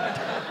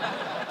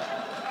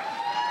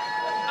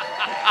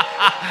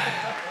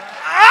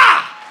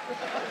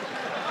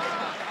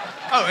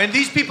 Oh, and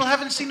these people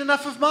haven't seen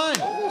enough of mine.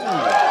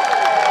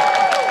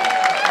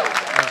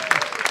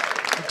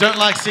 Don't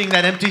like seeing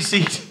that empty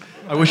seat.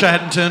 I wish I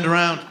hadn't turned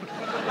around.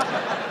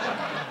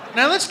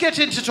 Now let's get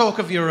into talk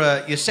of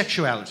your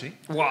sexuality.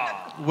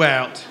 Wow.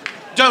 Well,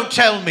 don't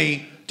tell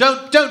me,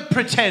 don't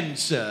pretend,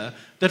 sir,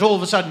 that all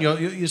of a sudden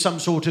you're some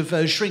sort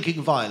of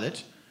shrinking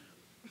violet.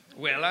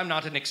 Well, I'm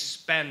not an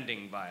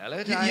expanding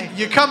violet.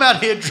 You come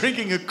out here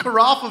drinking a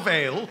carafe of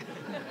ale.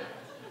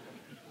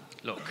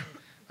 Look,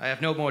 I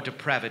have no more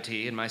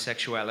depravity in my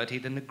sexuality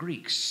than the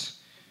Greeks.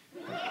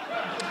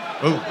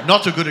 Oh,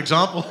 not a good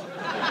example.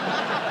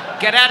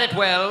 Get at it,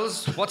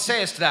 Wells. What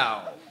sayest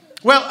thou?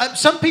 Well,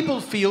 some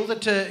people feel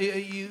that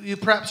you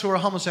perhaps were a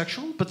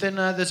homosexual, but then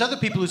there's other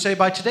people who say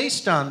by today's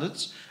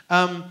standards,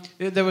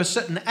 there were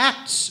certain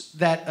acts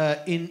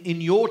that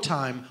in your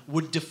time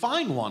would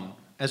define one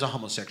as a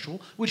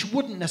homosexual, which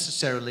wouldn't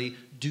necessarily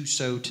do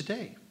so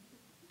today.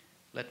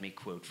 Let me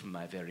quote from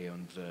my very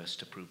own verse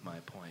to prove my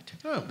point.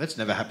 Oh, that's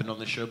never happened on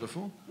this show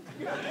before.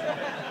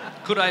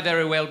 Could I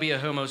very well be a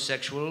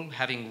homosexual,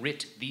 having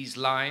writ these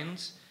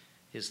lines?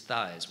 His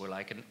thighs were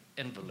like an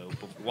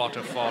envelope of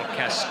waterfall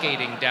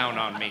cascading down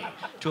on me,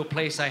 to a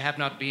place I have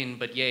not been,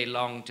 but yea,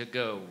 long to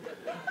go.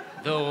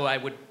 Though I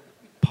would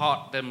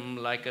part them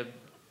like a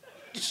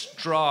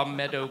straw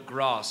meadow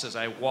grass as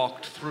I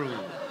walked through.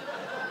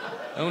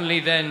 Only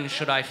then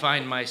should I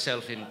find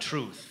myself in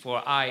truth,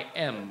 for I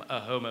am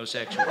a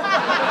homosexual.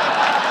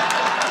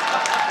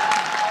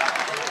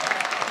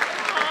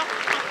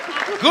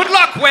 Good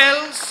luck,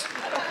 Wells!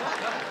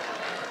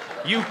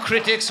 You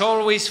critics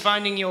always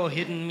finding your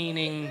hidden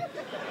meaning.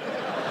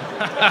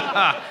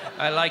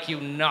 I like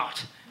you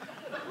not.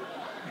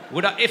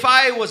 If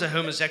I was a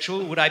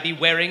homosexual, would I be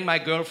wearing my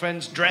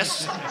girlfriend's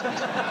dress?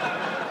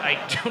 I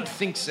don't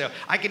think so.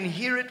 I can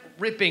hear it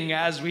ripping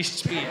as we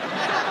speak.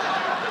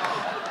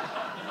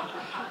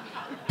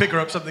 Pick her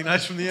up something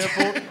nice from the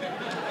airport.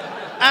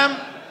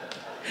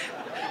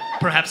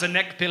 Perhaps a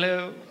neck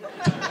pillow.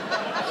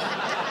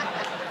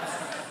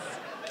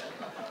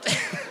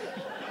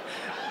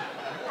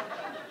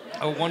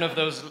 Or one of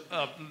those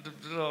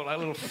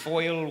little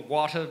foil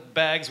water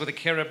bags with a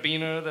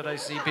carabiner that I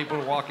see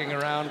people walking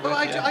around with. Well,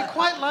 I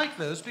quite like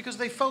those because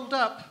they fold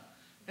up,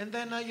 and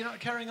then you're not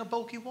carrying a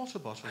bulky water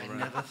bottle around. I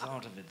never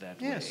thought of it that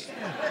way. Yes.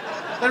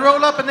 Yeah. They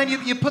roll up, and then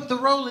you put the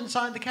roll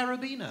inside the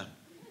carabiner.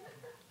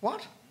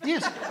 What?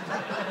 Yes.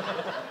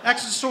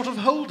 Acts as a sort of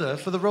holder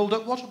for the rolled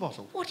up water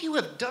bottle. What you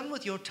have done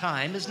with your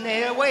time is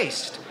near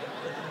waste.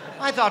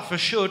 I thought for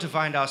sure to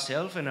find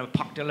ourselves in an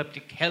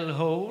apocalyptic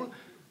hellhole,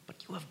 but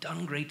you have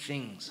done great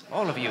things,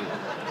 all of you.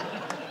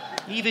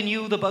 Even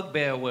you, the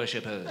bugbear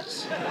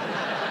worshippers.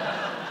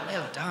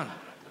 Well done.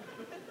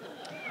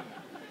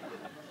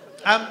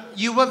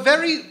 You were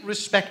very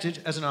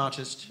respected as an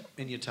artist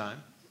in your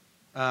time.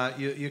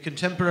 Your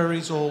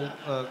contemporaries all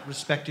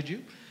respected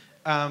you.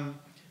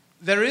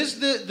 There is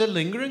the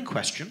lingering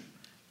question,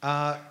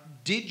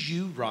 did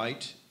you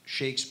write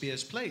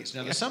Shakespeare's plays?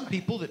 Now, there's some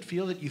people that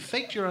feel that you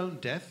faked your own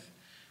death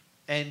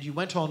and you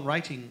went on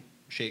writing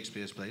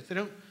Shakespeare's plays. They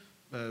don't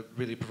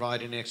really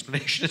provide any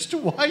explanation as to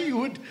why you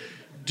would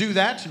do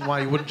that and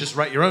why you wouldn't just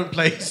write your own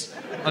plays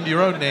under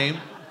your own name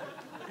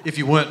if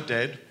you weren't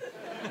dead.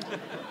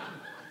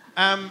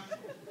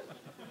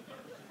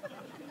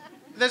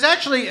 There's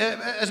actually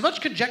as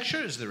much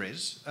conjecture as there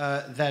is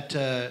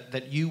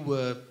that you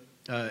were...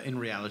 in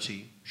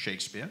reality,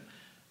 Shakespeare.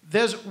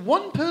 There's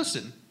one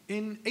person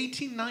in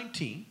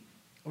 1819,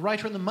 a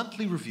writer in the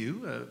Monthly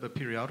Review, a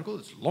periodical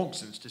that's long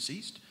since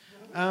deceased.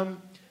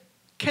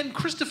 Can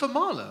Christopher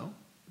Marlowe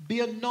be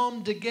a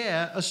nom de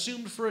guerre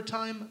assumed for a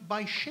time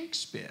by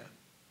Shakespeare?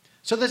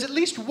 So there's at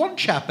least one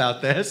chap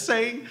out there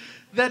saying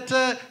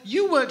that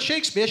you weren't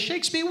Shakespeare,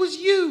 Shakespeare was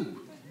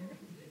you.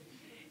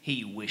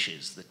 He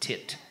wishes the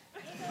tit.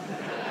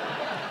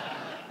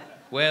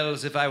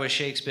 Wells, if I were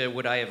Shakespeare,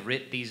 would I have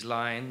writ these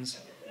lines?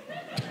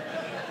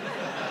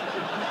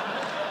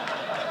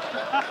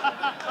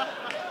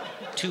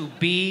 To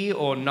be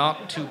or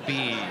not to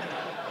be,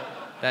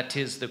 that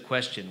is the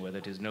question, whether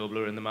it is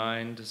nobler in the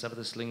mind to suffer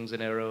the slings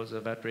and arrows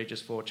of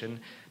outrageous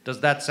fortune. Does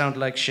that sound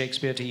like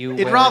Shakespeare to you,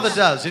 It Wells? rather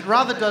does. It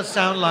rather does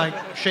sound like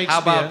Shakespeare.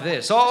 How about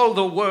this? All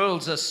the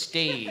world's a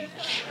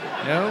stage.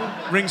 No?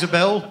 Rings a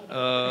bell?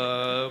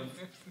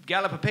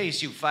 Gallop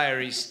apace, you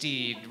fiery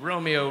steed.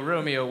 Romeo,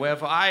 Romeo,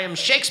 wherefore I am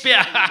Shakespeare.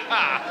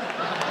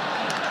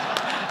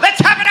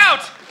 Let's have it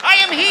out! I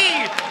am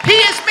he! He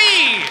is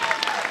me!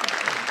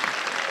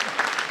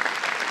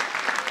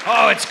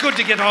 Oh, it's good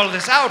to get all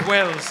this out,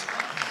 Wells.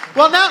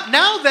 Well,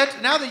 now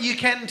that you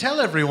can tell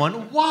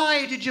everyone,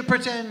 why did you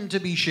pretend to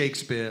be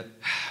Shakespeare?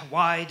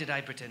 Why did I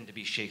pretend to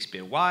be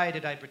Shakespeare? Why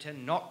did I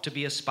pretend not to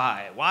be a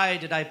spy? Why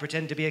did I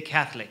pretend to be a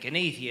Catholic, an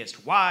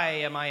atheist? Why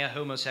am I a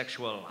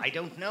homosexual? I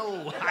don't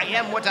know. I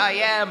am what I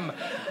am.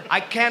 I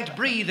can't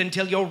breathe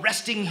until you're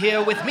resting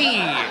here with me.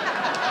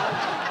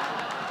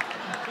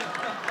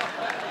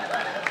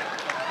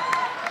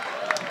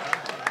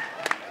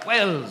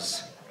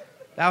 Wells,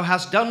 thou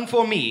hast done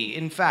for me,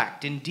 in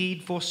fact,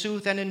 indeed,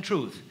 forsooth, and in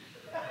truth,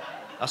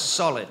 a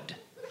solid.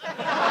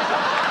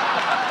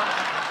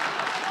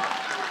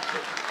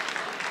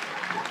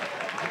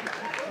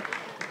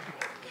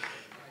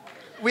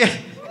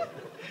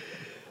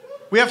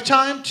 We have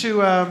time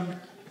to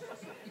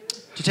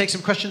take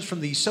some questions from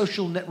the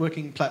social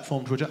networking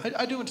platform Twitter.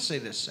 I do want to say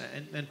this,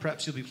 and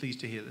perhaps you'll be pleased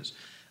to hear this,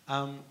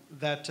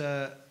 that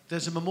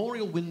there's a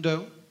memorial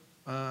window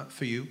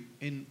for you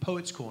in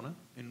Poets' Corner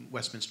in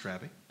Westminster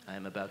Abbey. I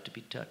am about to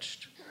be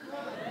touched.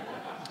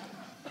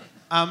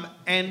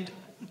 And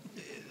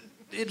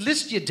it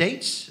lists your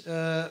dates,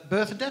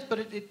 birth and death, but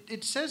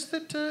it says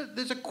that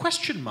there's a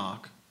question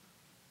mark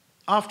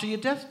after your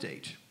death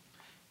date.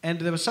 And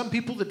there are some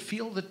people that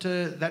feel that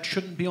that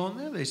shouldn't be on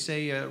there. They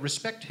say,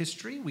 respect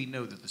history. We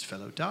know that this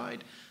fellow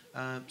died.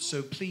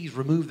 So please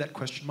remove that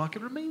question mark.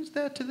 It remains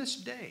there to this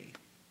day.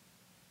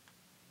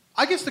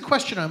 I guess the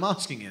question I'm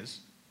asking is,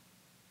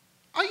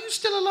 are you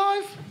still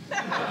alive?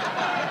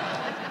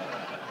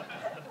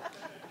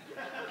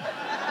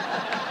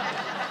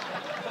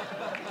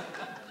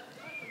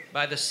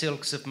 By the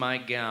silks of my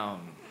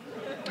gown,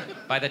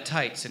 by the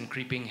tights and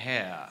creeping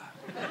hair,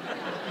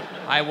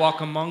 I walk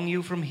among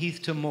you from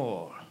heath to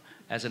moor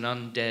as an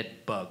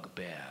undead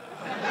bugbear.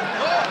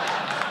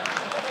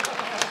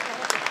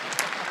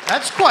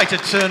 That's quite a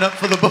turn up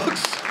for the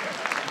books.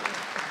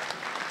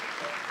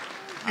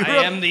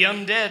 I am the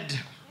undead.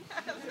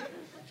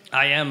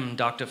 I am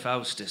Dr.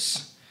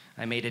 Faustus.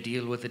 I made a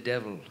deal with the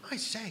devil. I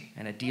say.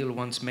 And a deal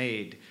once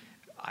made,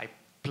 I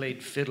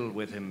played fiddle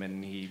with him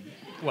and he...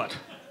 What?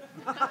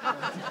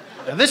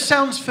 Now, this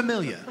sounds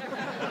familiar.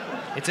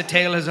 It's a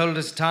tale as old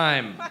as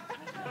time.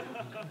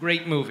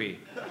 Great movie.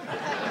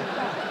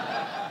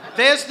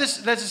 There's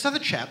this other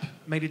chap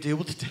made a deal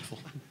with the devil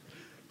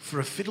for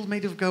a fiddle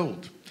made of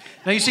gold.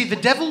 Now, you see, the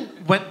devil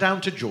went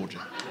down to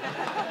Georgia.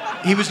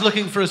 He was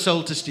looking for a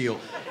soul to steal.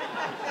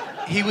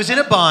 He was in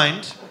a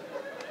bind.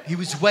 He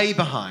was way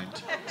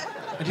behind.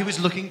 And he was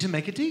looking to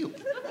make a deal.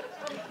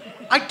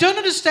 I don't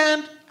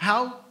understand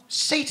how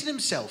Satan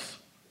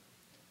himself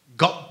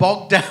got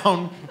bogged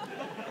down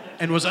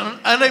and was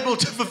unable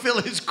to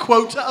fulfill his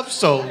quota of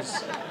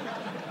souls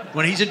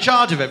when he's in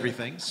charge of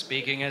everything.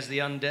 Speaking as the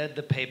undead,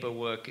 the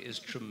paperwork is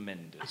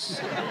tremendous.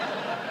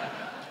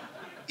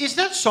 Is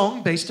that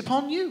song based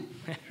upon you?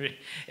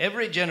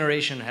 Every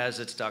generation has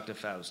its Dr.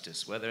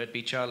 Faustus, whether it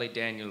be Charlie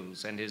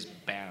Daniels and his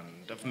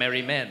band of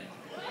merry men,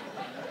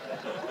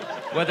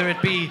 whether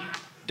it be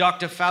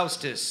Dr.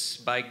 Faustus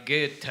by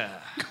Goethe.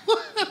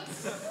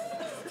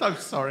 I'm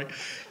sorry.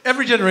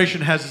 Every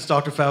generation has its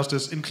Dr.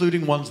 Faustus,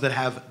 including ones that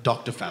have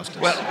Dr. Faustus.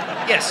 Well,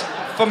 yes,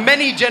 for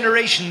many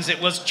generations it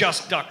was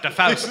just Dr.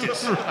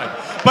 Faustus.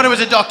 Right. But it was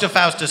a Dr.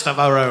 Faustus of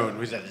our own.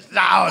 We said,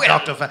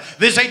 Dr. Faustus.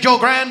 This ain't your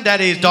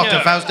granddaddy's Dr.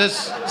 No.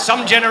 Faustus.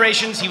 Some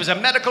generations he was a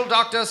medical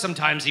doctor,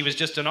 sometimes he was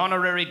just an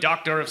honorary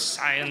doctor of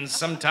science,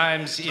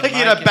 sometimes... Like he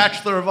had a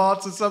Bachelor of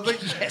Arts or something?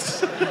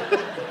 Yes.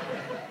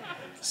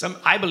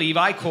 I believe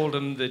I called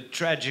him the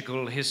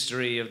tragical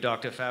history of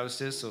Dr.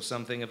 Faustus or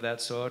something of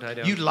that sort. I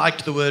don't... You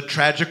liked the word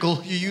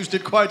tragical. You used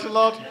it quite a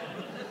lot.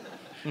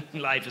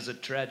 Life is a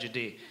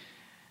tragedy.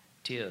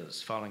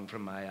 Tears falling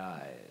from my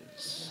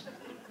eyes.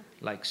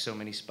 Like so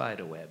many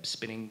spider webs,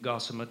 spinning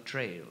gossamer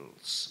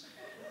trails.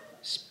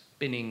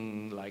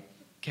 Spinning like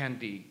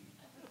candy.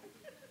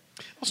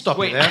 I'll stop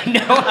Wait, you there.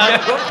 No.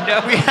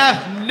 We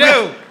have...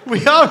 No.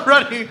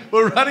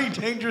 We're running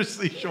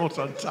dangerously short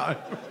on time.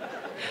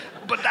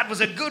 But that was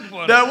a good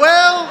one.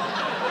 Well...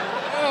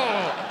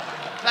 Oh,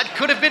 that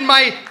could have been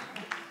my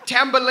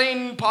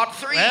Tamburlaine Part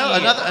 3.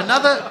 Well,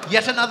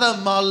 yet another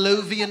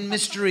Marlovian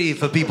mystery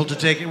for people to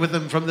take it with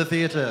them from the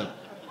theatre.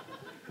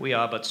 We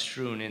are but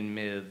strewn in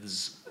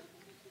myths,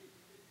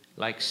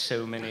 like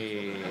so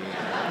many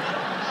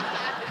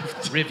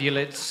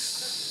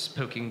rivulets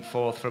poking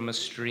forth from a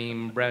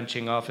stream,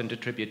 branching off into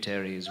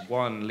tributaries,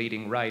 one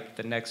leading right,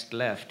 the next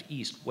left,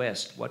 east,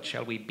 west. What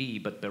shall we be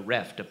but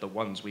bereft of the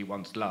ones we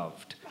once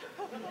loved?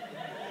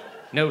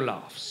 No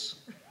laughs.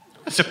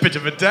 That's a bit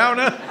of a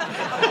downer.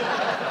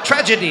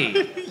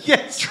 Tragedy.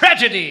 Yes.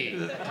 Tragedy.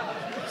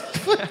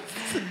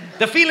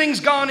 The feeling's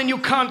gone and you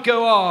can't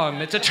go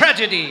on. It's a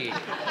tragedy.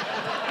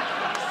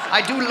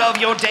 I do love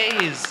your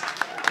days.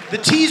 The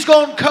tea's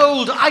gone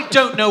cold. I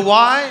don't know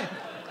why.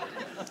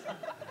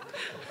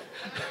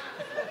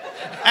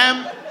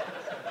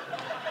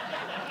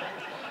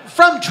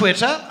 From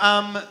Twitter,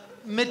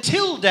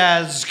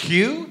 Matilda's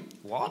Q.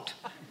 What?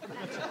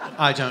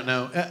 I don't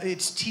know.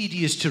 It's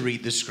tedious to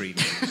read the screen.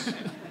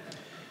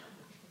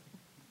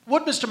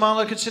 Would Mr.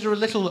 Marlowe consider a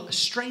little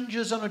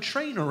strangers on a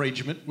train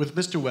arrangement with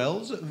Mr.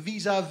 Wells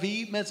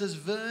vis-a-vis Messrs.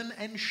 Verne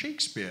and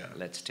Shakespeare?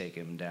 Let's take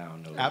him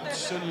down a little.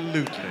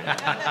 Absolutely.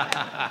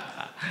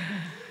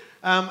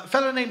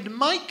 Fellow named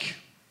Mike.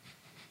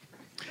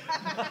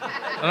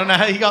 I don't know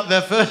how he got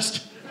there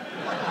first.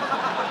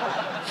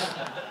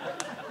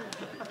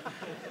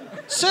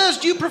 Sirs,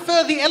 do you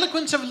prefer the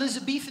eloquence of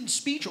Elizabethan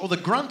speech or the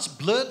grunts,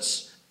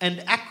 blurts, and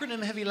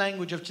acronym-heavy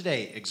language of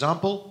today?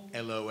 Example,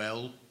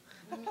 LOL.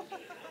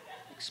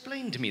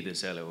 Explain to me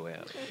this LOL.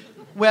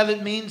 Well,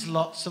 it means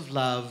lots of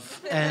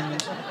love,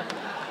 and...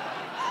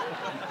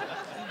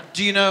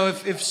 Do you know,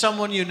 if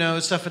someone you know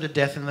suffered a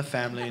death in the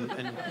family,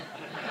 and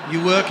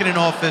you work in an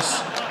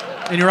office,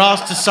 and you're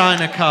asked to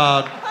sign a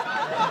card,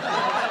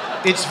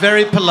 it's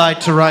very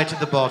polite to write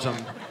at the bottom,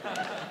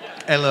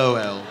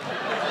 LOL.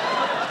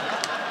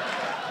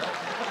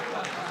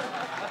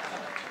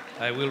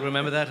 I will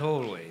remember that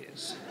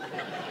always.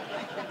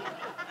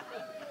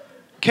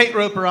 Kate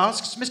Roper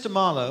asks, Mr.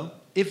 Marlowe,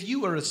 if you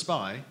were a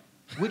spy,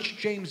 which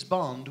James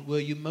Bond were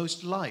you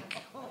most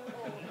like?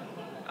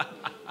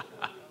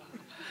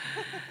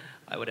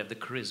 I would have the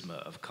charisma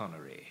of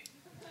Connery.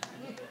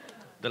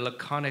 The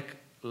laconic,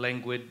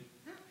 languid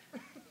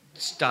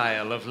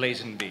style of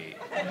Lazenby.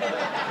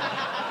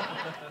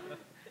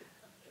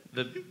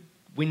 The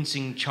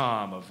wincing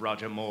charm of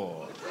Roger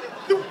Moore.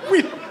 The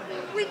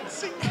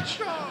wincing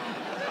charm.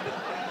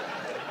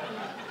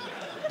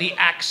 The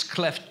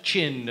axe-cleft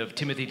chin of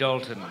Timothy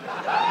Dalton.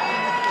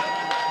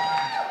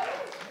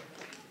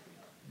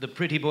 The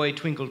pretty boy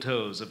twinkle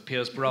toes of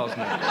Pierce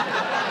Brosnan.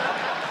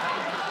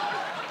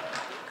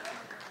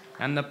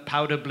 and the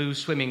powder blue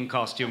swimming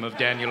costume of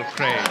Daniel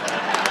Craig.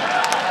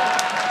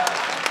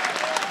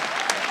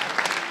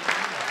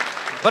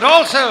 But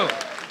also,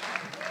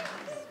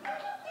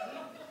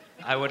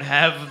 I would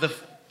have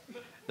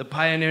the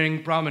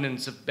pioneering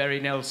prominence of Barry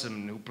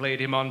Nelson, who played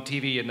him on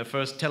TV in the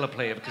first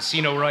teleplay of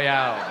Casino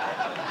Royale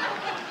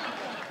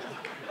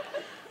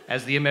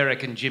as the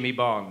American Jimmy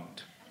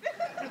Bond.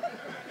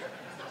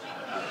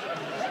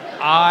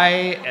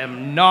 I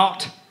am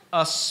not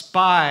a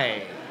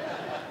spy.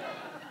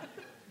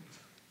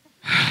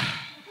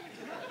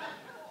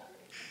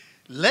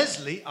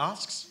 Leslie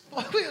asks, a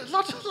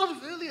lot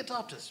of early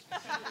adopters.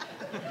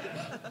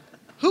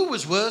 Who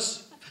was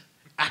worse,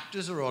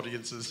 actors or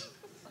audiences?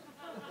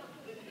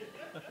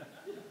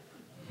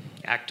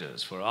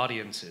 Actors for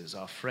audiences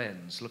are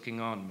friends looking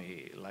on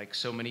me like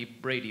so many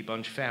Brady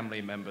Bunch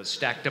family members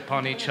stacked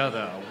upon each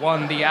other.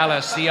 One the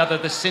Alice, the other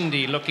the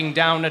Cindy, looking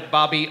down at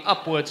Bobby,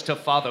 upwards to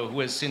father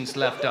who has since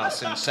left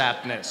us in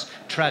sadness,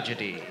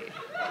 tragedy.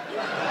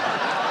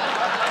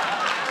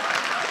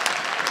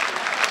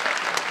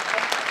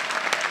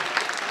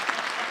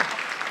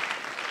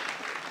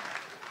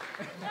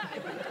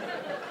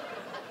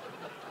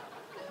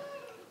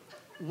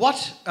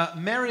 What,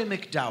 Mary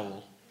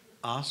McDowell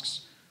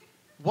asks,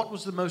 what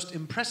was the most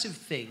impressive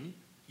thing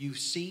you've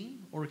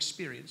seen or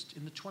experienced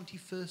in the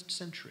 21st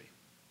century?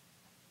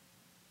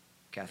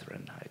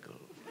 Katherine Heigl.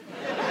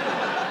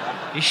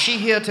 Is she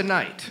here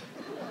tonight?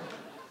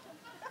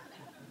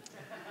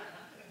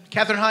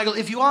 Katherine Heigl,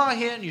 if you are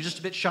here and you're just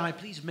a bit shy,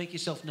 please make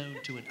yourself known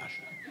to an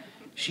usher.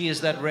 She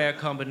is that rare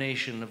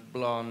combination of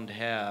blonde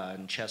hair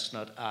and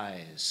chestnut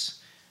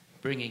eyes,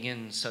 bringing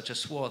in such a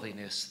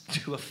swarthiness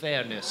to a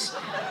fairness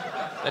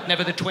that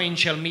never the twain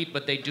shall meet,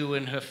 but they do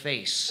in her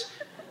face.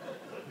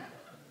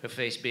 Her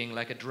face being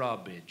like a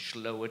drawbridge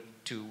lowered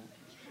to...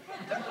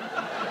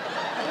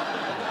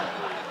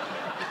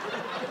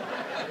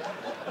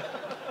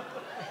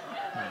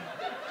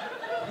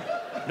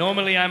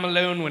 Normally I'm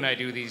alone when I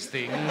do these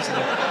things.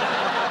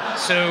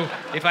 So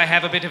if I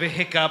have a bit of a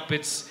hiccup,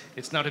 it's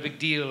not a big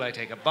deal. I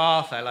take a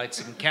bath, I light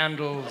some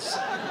candles.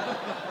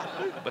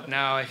 But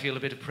now I feel a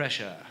bit of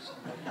pressure.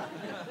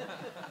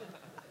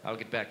 I'll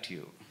get back to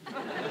you.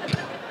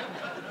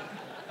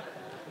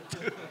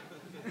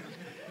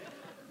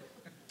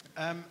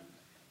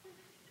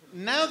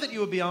 Now that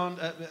you are beyond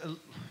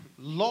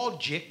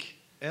logic,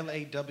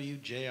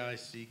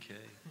 Lawjick.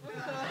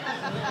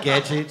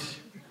 Get it?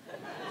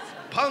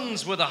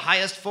 Puns were the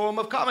highest form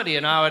of comedy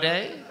in our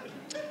day.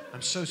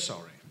 I'm so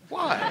sorry.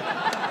 Why?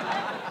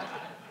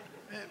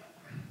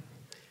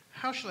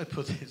 How shall I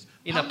put this?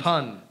 In a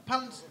pun.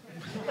 Puns.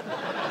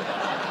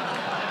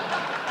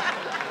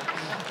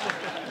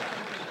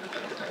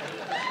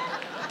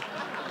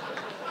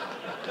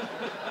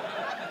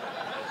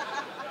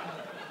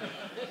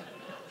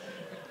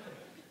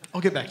 I'll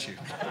get back to you.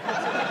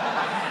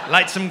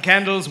 Light some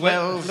candles,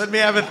 Wells. Let me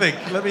have a think.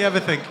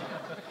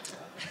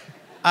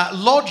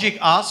 Logic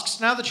asks,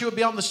 now that you are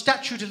beyond the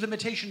statute of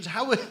limitations,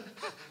 how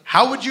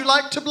would you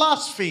like to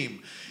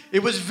blaspheme?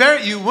 You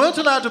weren't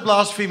allowed to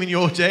blaspheme in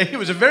your day. It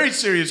was a very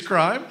serious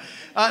crime.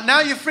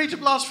 Now you're free to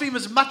blaspheme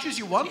as much as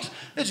you want.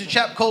 There's a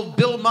chap called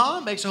Bill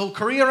Maher, makes a whole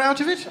career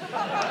out of it.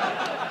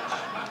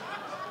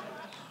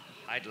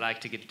 I'd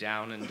like to get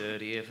down and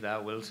dirty, if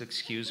thou wilt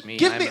excuse me.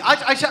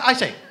 I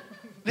say,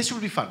 this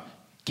would be fun.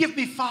 Give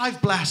me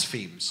 5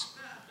 blasphemes.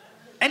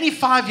 Any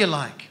 5 you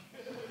like.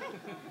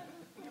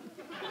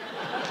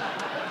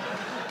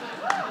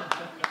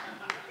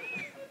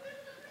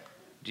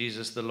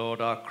 Jesus the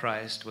Lord our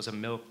Christ was a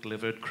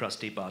milk-livered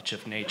crusty botch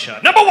of nature.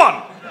 Number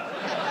 1!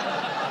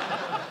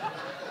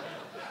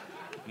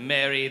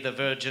 Mary, the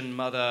Virgin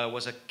Mother,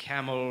 was a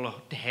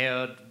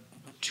camel-haired,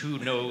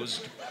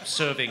 two-nosed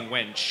serving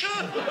wench.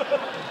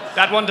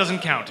 That one doesn't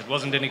count. It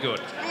wasn't any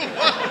good.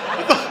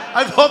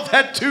 I thought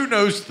that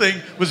two-nosed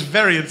thing was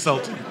very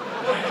insulting.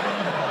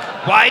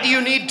 Why do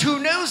you need 2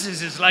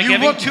 noses? It's like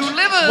having 2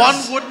 livers.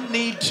 One wouldn't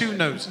need 2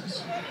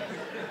 noses.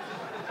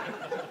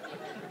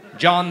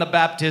 John the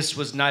Baptist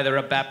was neither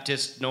a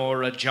Baptist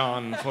nor a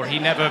John, for he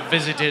never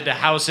visited a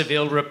house of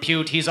ill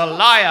repute. He's a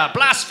liar.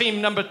 Blaspheme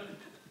number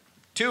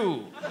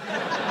 2.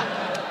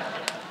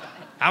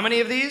 How many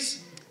of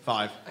these?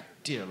 5.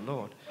 Dear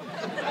Lord.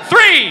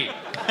 3!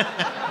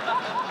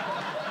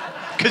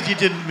 Because you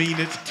didn't mean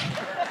it.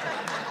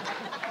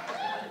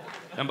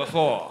 Number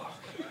 4.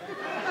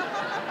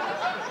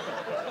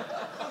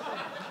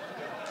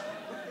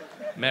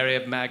 Mary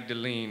of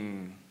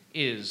Magdalene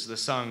is the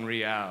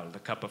Sangreal, the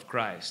cup of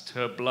Christ.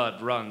 Her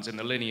blood runs in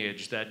the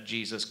lineage that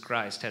Jesus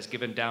Christ has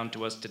given down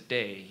to us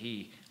today.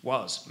 He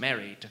was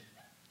married.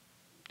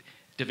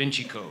 Da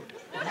Vinci Code.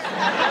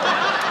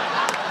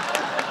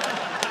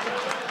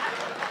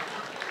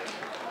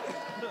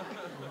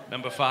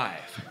 Number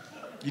 5.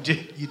 You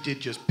did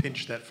just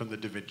pinch that from the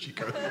Da Vinci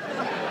Code.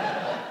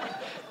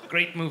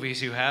 Great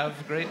movies you have,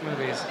 great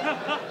movies.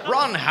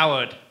 Ron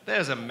Howard,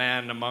 there's a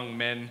man among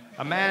men,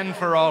 a man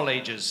for all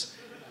ages.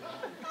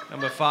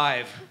 Number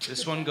 5,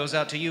 this one goes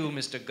out to you,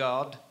 Mr.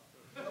 God.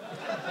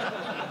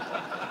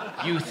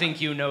 You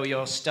think you know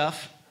your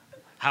stuff?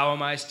 How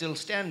am I still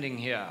standing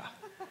here?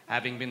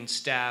 Having been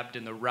stabbed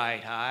in the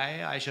right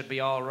eye, I should by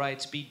all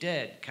rights be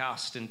dead,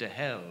 cast into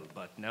hell.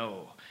 But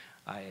no,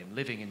 I am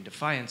living in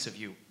defiance of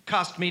you.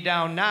 Cast me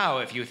down now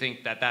if you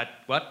think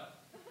what?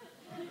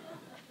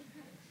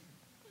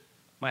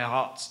 My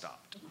heart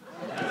stopped.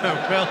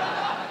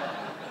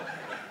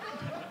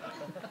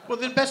 Well,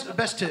 then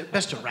best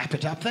to wrap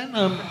it up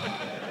then.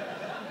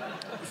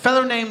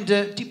 Fellow named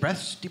deep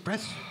breaths.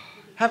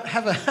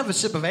 Have a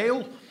sip of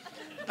ale.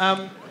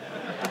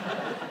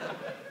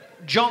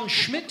 John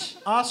Schmidt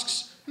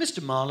asks,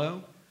 Mr.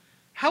 Marlowe,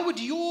 how would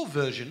your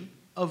version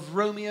of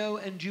Romeo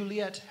and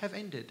Juliet have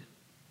ended?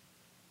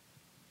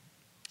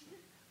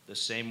 The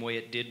same way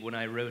it did when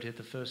I wrote it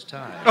the first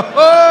time.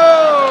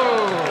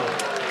 Oh!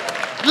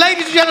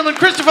 Ladies and gentlemen,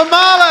 Christopher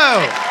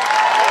Marlowe!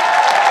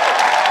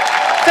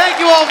 Thank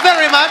you all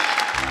very much.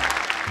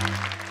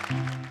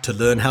 To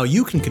learn how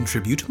you can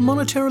contribute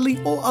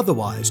monetarily or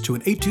otherwise to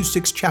an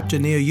 826 chapter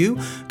near you,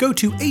 go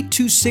to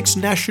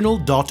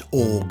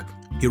 826national.org.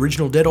 The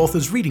original Dead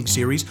Authors reading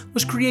series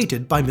was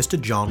created by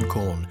Mr. John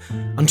Corn.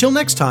 Until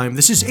next time,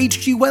 this is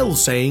H.G. Wells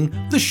saying,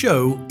 the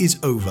show is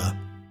over.